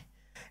me,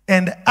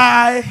 and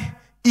I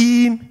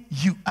in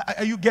you.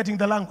 Are you getting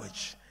the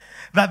language?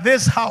 That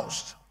this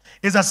house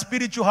is a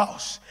spiritual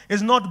house.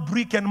 It's not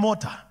brick and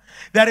mortar.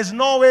 There is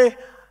no way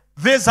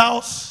this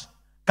house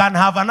can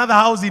have another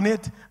house in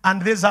it,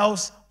 and this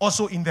house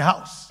also in the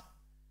house.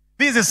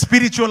 This is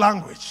spiritual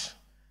language.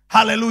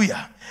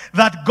 Hallelujah.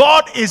 That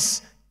God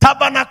is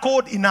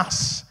tabernacled in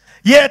us,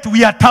 yet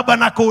we are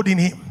tabernacled in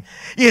him.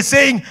 He is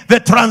saying the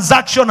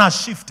transaction has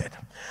shifted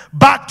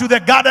back to the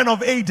Garden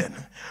of Eden,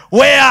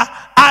 where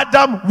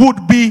Adam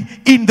would be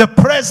in the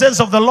presence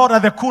of the Lord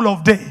at the cool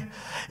of day.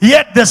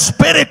 Yet the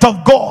Spirit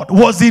of God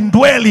was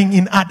indwelling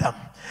in Adam.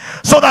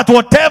 So that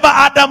whatever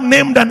Adam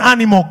named an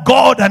animal,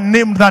 God had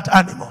named that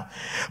animal.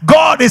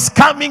 God is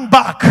coming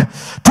back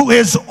to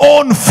his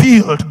own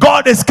field.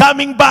 God is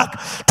coming back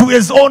to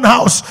his own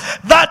house.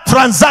 That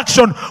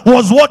transaction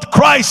was what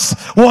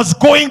Christ was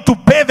going to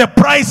pay the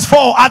price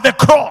for at the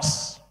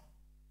cross.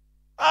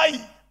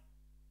 Aye.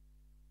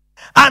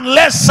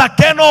 Unless a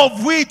kernel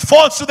of wheat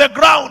falls to the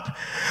ground,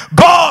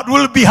 God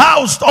will be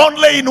housed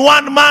only in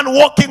one man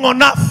walking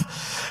on earth.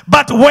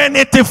 But when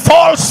it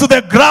falls to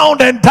the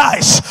ground and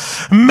dies,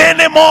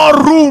 many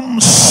more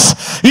rooms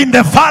in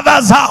the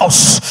Father's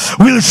house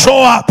will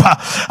show up.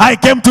 I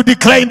came to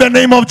declare in the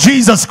name of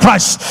Jesus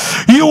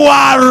Christ, you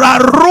are a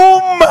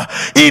room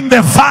in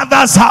the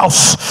Father's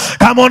house.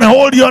 Come on,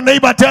 hold your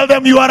neighbor, tell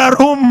them you are a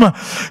room.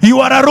 You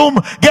are a room.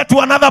 Get to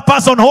another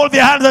person, hold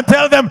their hands and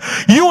tell them,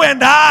 you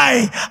and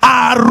I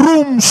are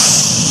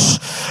rooms.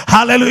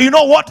 Hallelujah. You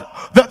know what?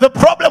 The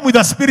problem with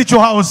a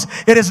spiritual house,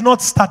 it is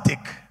not static.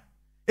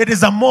 It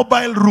is a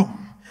mobile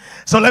room.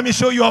 So let me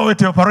show you how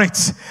it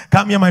operates.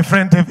 Come here, my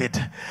friend David.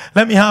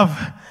 Let me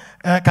have,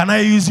 can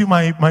I use you,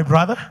 my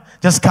brother?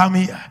 Just come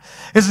here.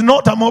 It's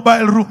not a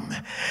mobile room.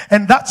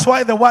 And that's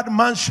why the word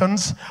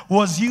mansions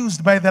was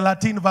used by the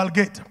Latin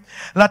Vulgate.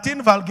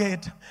 Latin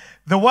Vulgate,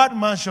 the word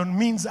mansion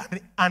means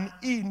an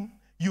inn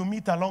you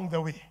meet along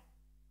the way.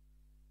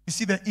 You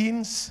see the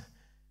inns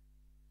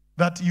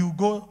that you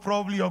go,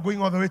 probably you're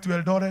going all the way to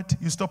Eldoret.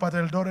 You stop at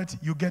Eldoret,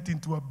 you get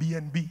into a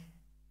B&B.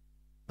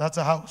 That's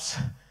a house.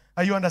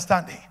 Are you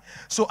understanding?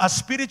 So a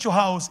spiritual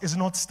house is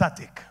not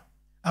static.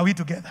 Are we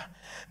together?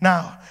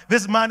 Now,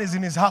 this man is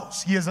in his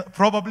house. He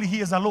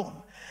is alone.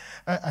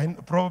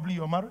 Probably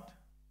you're married?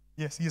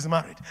 Yes, he is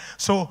married.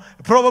 So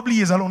probably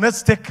he is alone.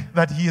 Let's take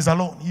that he is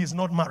alone. He is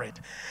not married.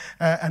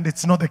 And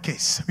it's not the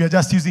case. We are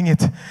just using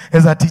it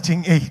as a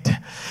teaching aid.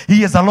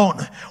 He is alone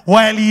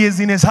while he is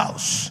in his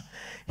house.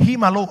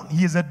 Him alone.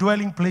 He is a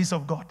dwelling place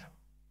of God.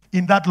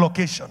 In that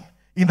location.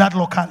 In that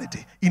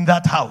locality. In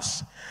that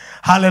house.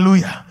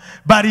 Hallelujah.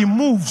 But he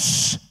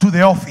moves to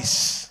the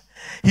office.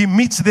 He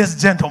meets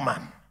this gentleman.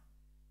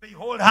 They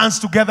hold hands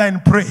together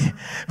and pray.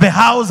 The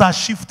house has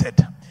shifted.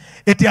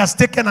 It has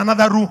taken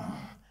another room.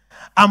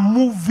 A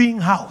moving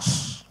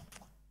house.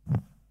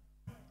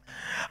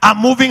 A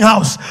moving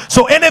house.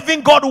 So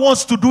anything God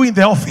wants to do in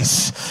the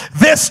office,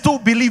 these two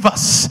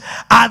believers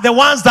are the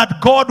ones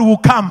that God will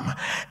come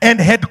and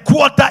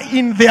headquarter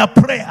in their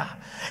prayer.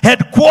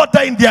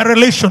 headquarter in their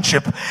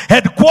relationship,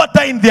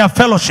 headquarter in their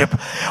fellowship.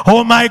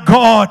 Oh my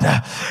God,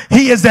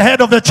 he is the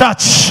head of the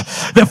church,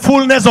 the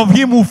fullness of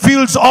him who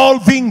fills all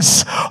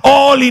things,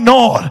 all in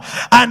all.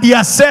 And he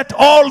has set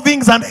all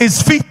things on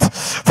his feet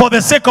for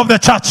the sake of the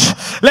church.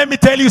 Let me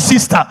tell you,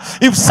 sister,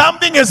 if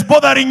something is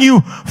bothering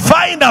you,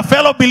 find a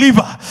fellow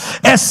believer,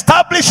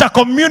 establish a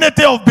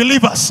community of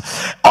believers.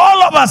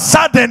 All of a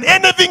sudden,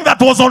 anything that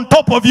was on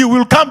top of you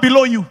will come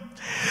below you,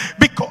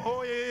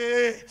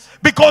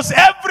 because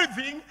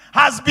everything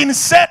has been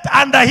set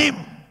under him.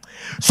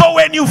 So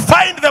when you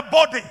find the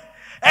body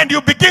and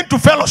you begin to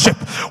fellowship,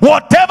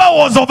 whatever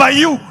was over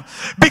you,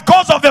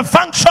 because of the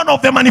function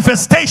of the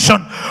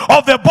manifestation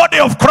of the body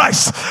of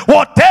Christ,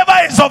 whatever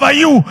is over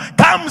you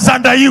comes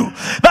under you.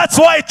 That's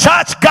why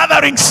church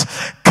gatherings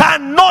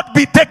cannot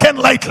be taken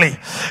lightly.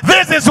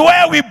 This is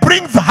where we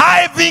bring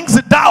high things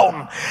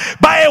down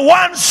by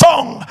one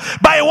song,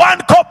 by one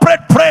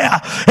corporate prayer.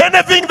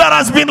 Anything that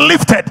has been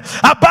lifted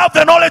above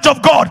the knowledge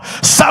of God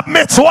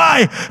submits.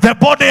 Why? The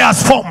body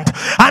has formed.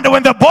 And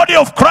when the body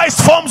of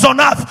Christ forms on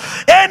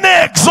earth,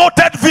 any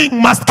exalted thing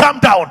must come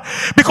down,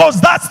 because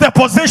that's the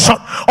position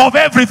of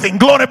everything.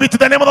 Glory be to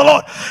the name of the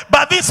Lord.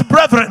 But these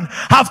brethren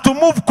have to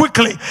move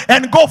quickly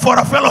and go for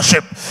a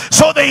fellowship.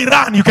 So they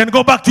run. You can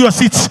go back to your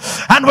seats.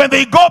 And when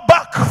they go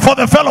back for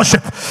the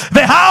fellowship,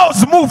 the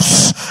house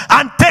moves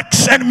and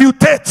takes and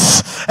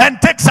mutates and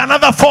takes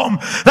another form.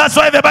 That's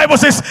why the Bible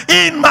says,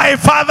 in my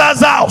Father's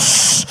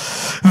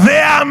house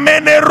there are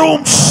many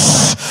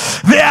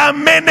rooms, there are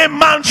many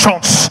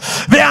mansions,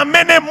 there are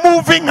many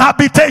moving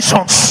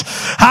habitations.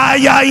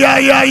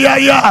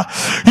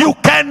 You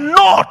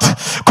cannot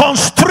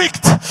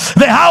constrict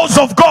the house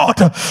of God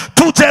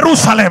to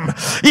Jerusalem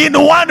in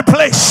one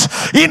place,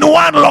 in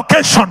one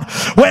location.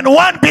 When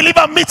one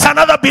believer meets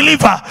another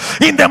believer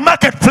in the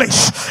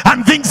marketplace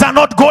and things are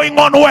not going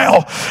on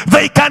well,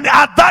 they can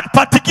at that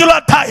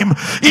particular time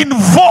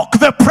invoke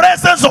the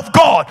presence of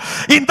God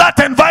in that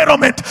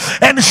environment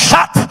and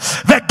shut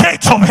the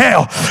gates of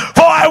hell.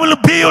 For I will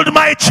build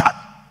my church,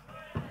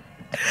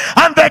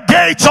 and the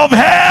gates of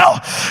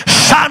hell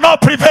shall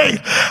not prevail.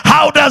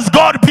 How does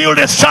God build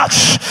his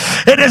church?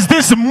 It is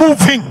this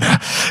moving,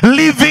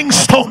 living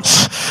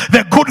stones.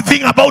 The good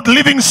thing about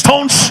living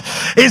stones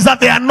is that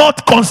they are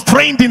not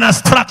constrained in a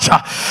structure.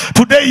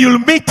 Today you'll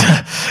meet,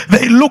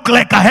 they look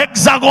like a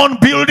hexagon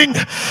building.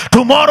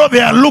 Tomorrow they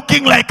are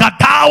looking like a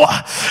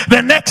tower.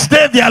 The next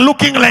day they are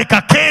looking like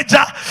a cage.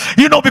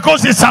 You know,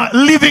 because it's a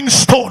living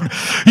stone.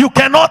 You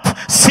cannot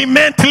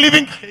cement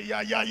living.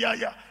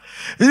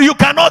 You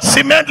cannot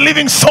cement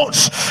living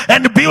stones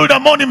and build a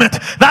monument.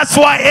 That's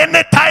why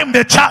anytime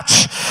the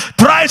church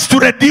tries to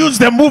reduce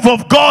the move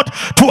of God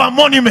to a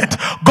monument,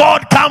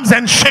 God comes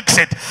and shakes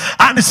it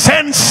and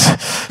sends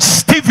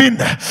Stephen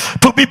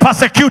to be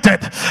persecuted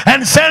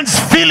and sends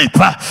Philip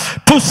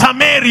to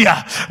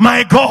Samaria,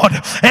 my God,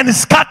 and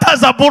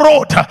scatters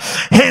abroad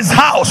his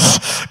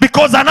house,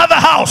 because another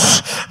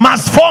house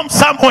must form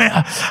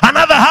somewhere.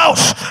 Another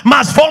house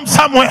must form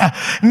somewhere.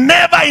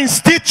 Never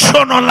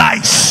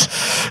institutionalize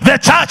the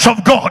church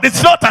of God.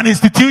 It's not an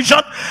institution.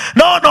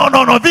 No.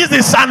 This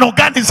is an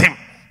organism.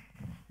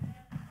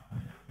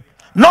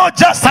 Not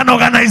just an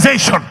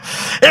organization.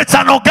 It's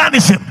an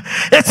organism.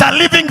 It's a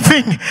living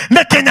thing.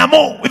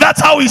 Nekenyamo.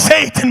 That's how we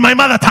say it in my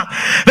mother tongue.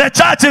 The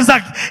church is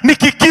like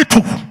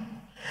nikikitu.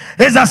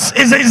 Is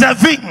a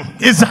thing.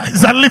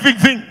 Is a living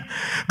thing.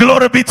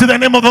 Glory be to the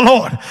name of the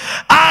Lord.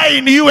 I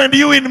in you and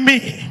you in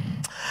me.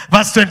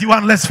 Verse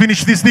 21. Let's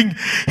finish this thing.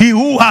 He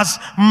who has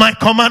my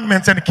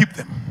commandments and keep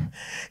them,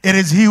 it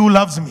is he who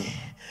loves me.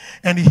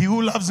 And he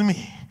who loves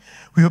me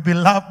will be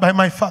loved by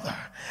my Father.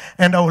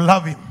 And I will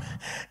love him.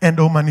 And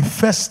I will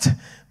manifest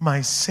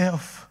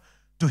myself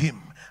to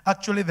him.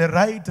 Actually, the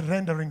right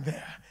rendering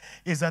there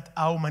is that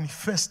I will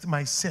manifest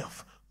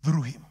myself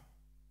through him.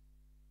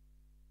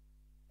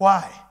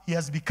 Why? He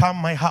has become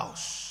my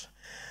house.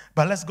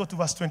 But let's go to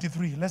verse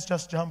 23. Let's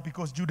just jump,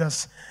 because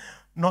Judas,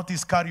 not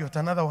Iscariot,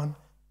 another one,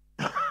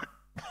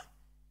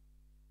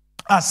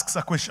 asks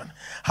a question.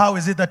 How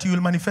is it that you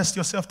will manifest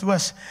yourself to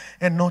us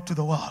and not to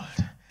the world?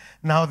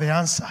 Now the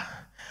answer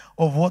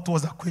of what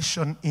was a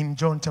question in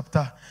John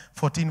chapter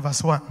 14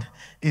 verse 1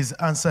 is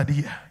answered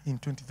here in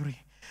 23.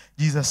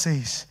 Jesus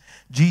says,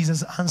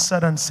 Jesus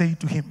answered and said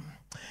to him,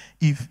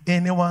 if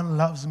anyone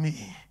loves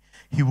me,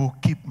 he will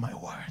keep my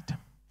word.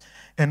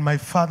 And my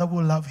Father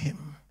will love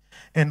him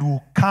and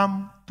will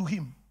come to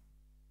him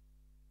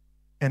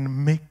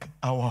and make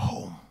our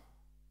home.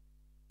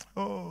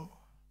 Oh,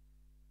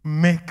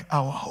 make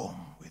our home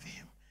with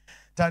him.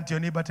 Turn to your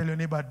neighbor, tell your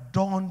neighbor,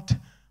 don't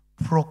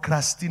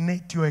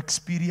procrastinate your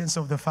experience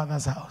of the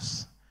Father's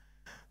house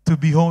to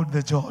behold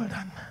the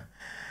Jordan.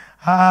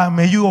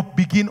 May you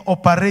begin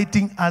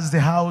operating as the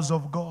house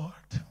of God.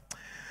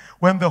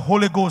 When the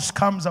Holy Ghost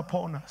comes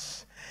upon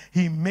us,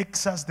 he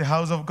makes us the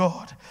house of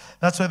God.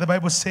 That's why the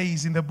Bible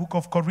says in the book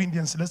of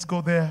Corinthians, let's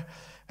go there.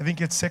 I think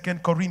it's 2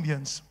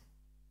 Corinthians.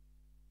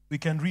 We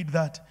can read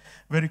that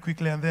very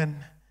quickly, and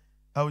then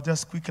I'll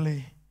just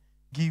quickly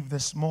give the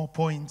small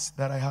points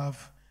that I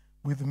have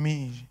with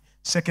me.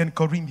 2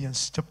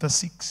 Corinthians chapter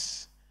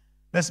 6.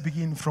 Let's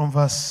begin from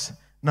verse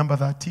number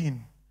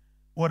 13.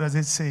 What does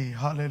it say?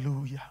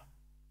 Hallelujah.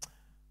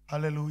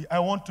 Hallelujah. I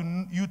want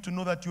you to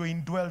know that you are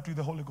indwelt with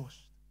the Holy Ghost.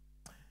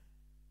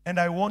 And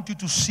I want you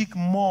to seek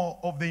more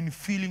of the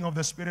infilling of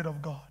the Spirit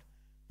of God.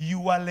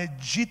 You are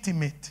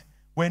legitimate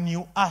when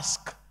you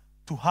ask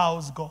to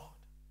house God.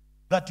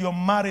 That your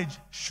marriage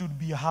should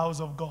be a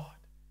house of God.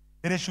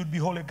 It should be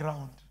holy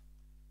ground.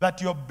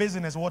 That your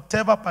business,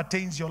 whatever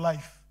pertains your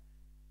life,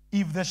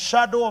 if the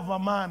shadow of a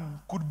man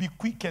could be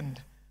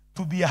quickened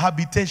to be a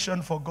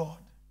habitation for God,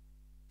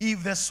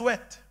 if the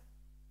sweat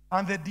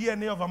and the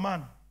DNA of a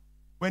man,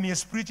 when he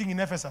is preaching in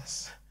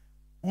Ephesus,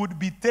 would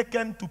be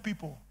taken to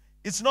people,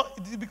 it's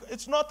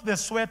not the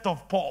sweat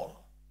of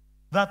Paul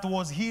that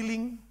was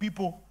healing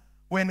people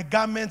when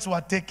garments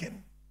were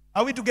taken.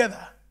 Are we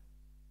together?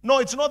 No,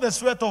 it's not the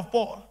sweat of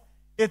Paul.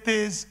 It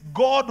is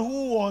God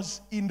who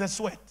was in the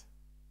sweat.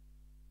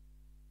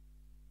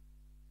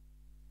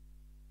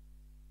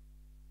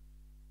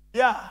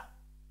 Yeah.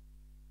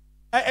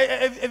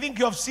 I think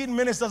you have seen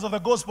ministers of the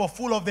gospel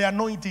full of the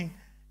anointing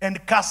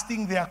and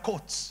casting their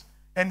coats,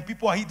 and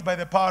people are hit by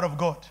the power of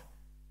God.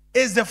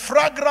 It's the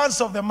fragrance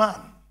of the man,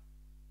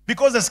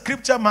 because the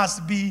scripture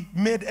must be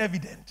made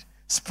evident,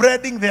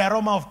 spreading the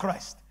aroma of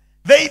Christ.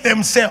 They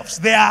themselves,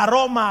 their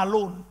aroma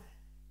alone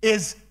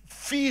is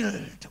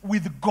filled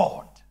with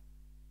God.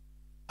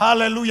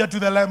 Hallelujah to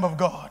the Lamb of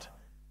God.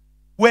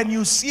 When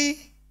you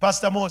see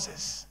Pastor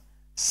Moses,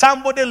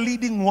 somebody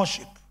leading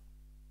worship,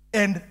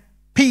 and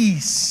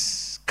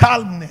peace,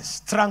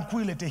 calmness,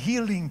 tranquility,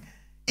 healing,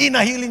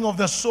 inner healing of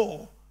the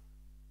soul,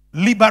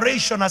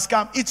 liberation has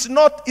come. It's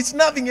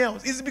nothing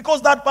else. It's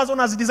because that person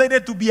has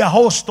decided to be a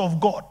host of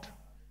God.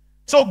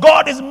 So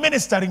God is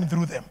ministering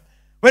through them.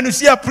 When you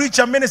see a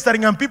preacher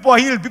ministering and people are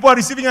healed, people are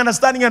receiving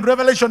understanding and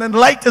revelation, and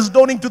light is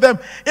dawning to them,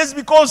 it's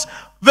because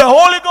the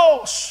Holy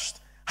Ghost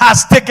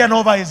has taken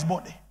over his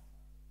body.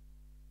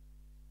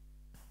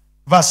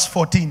 Verse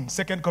 14,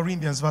 2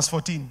 Corinthians verse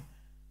 14.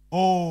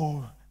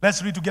 Oh,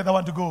 let's read together. I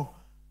want to go.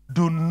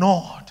 Do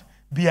not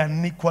be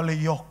unequally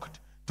yoked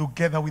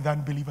together with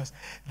unbelievers.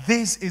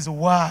 This is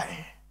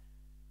why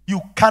you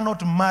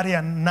cannot marry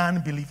a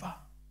non-believer.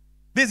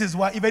 This is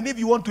why, even if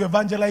you want to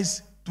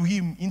evangelize to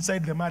him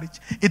inside the marriage,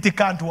 it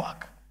can't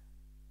work.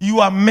 You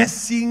are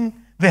messing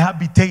the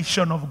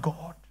habitation of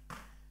God.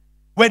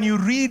 When you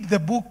read the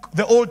book,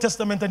 the Old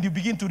Testament, and you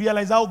begin to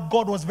realize how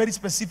God was very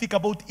specific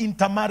about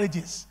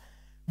intermarriages,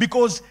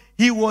 because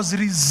he was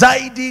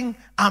residing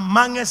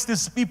amongst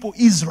his people,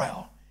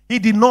 Israel. He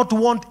did not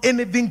want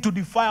anything to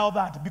defile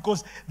that,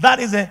 because that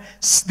is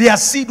their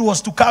seed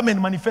was to come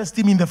and manifest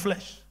him in the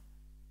flesh.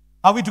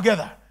 Are we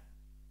together?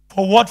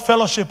 For what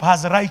fellowship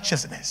has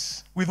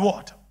righteousness with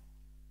what?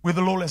 With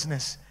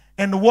lawlessness.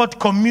 And what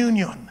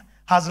communion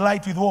has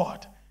light with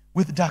what?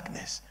 With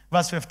darkness.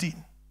 Verse 15.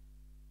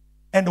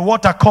 And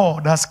what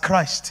accord has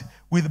Christ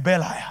with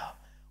Belial?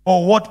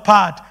 Or what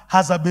part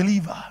has a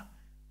believer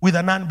with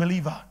an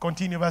unbeliever?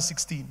 Continue verse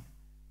 16.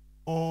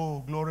 Oh,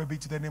 glory be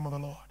to the name of the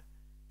Lord.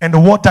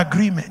 And what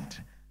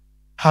agreement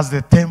has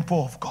the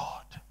temple of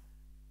God?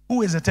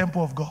 Who is the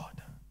temple of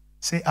God?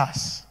 Say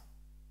us.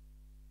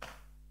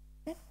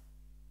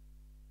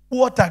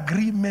 What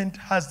agreement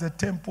has the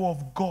temple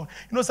of God?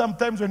 You know,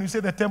 sometimes when you say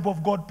the temple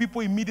of God,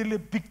 people immediately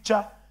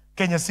picture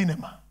Kenya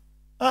cinema.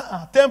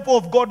 Temple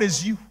of God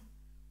is you.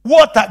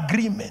 What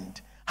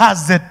agreement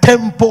has the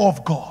temple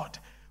of God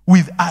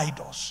with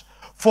idols?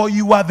 For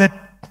you are the,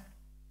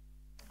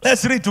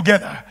 let's read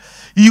together.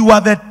 You are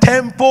the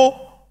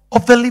temple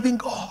of the living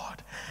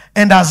God.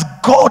 And as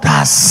God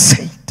has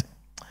said,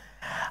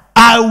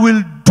 I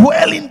will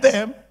dwell in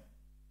them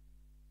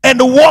and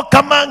walk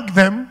among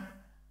them.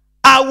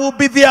 I will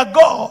be their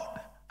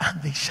God,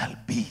 and they shall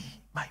be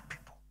my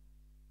people.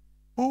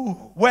 Ooh,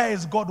 where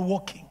is God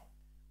walking?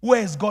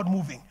 Where is God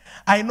moving?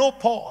 I know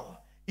Paul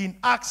in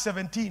Acts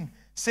 17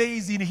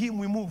 says, in him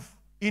we move,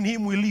 in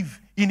him we live,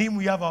 in him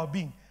we have our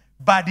being.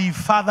 But he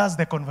furthers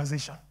the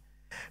conversation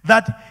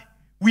that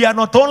we are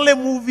not only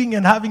moving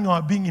and having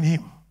our being in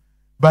him,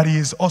 but he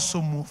is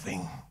also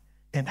moving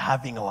and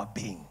having our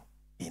being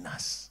in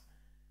us.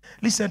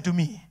 Listen to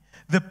me.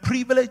 The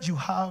privilege you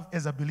have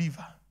as a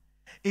believer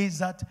is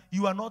that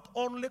you are not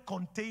only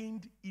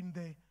contained in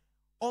the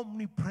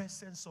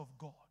omnipresence of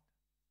God,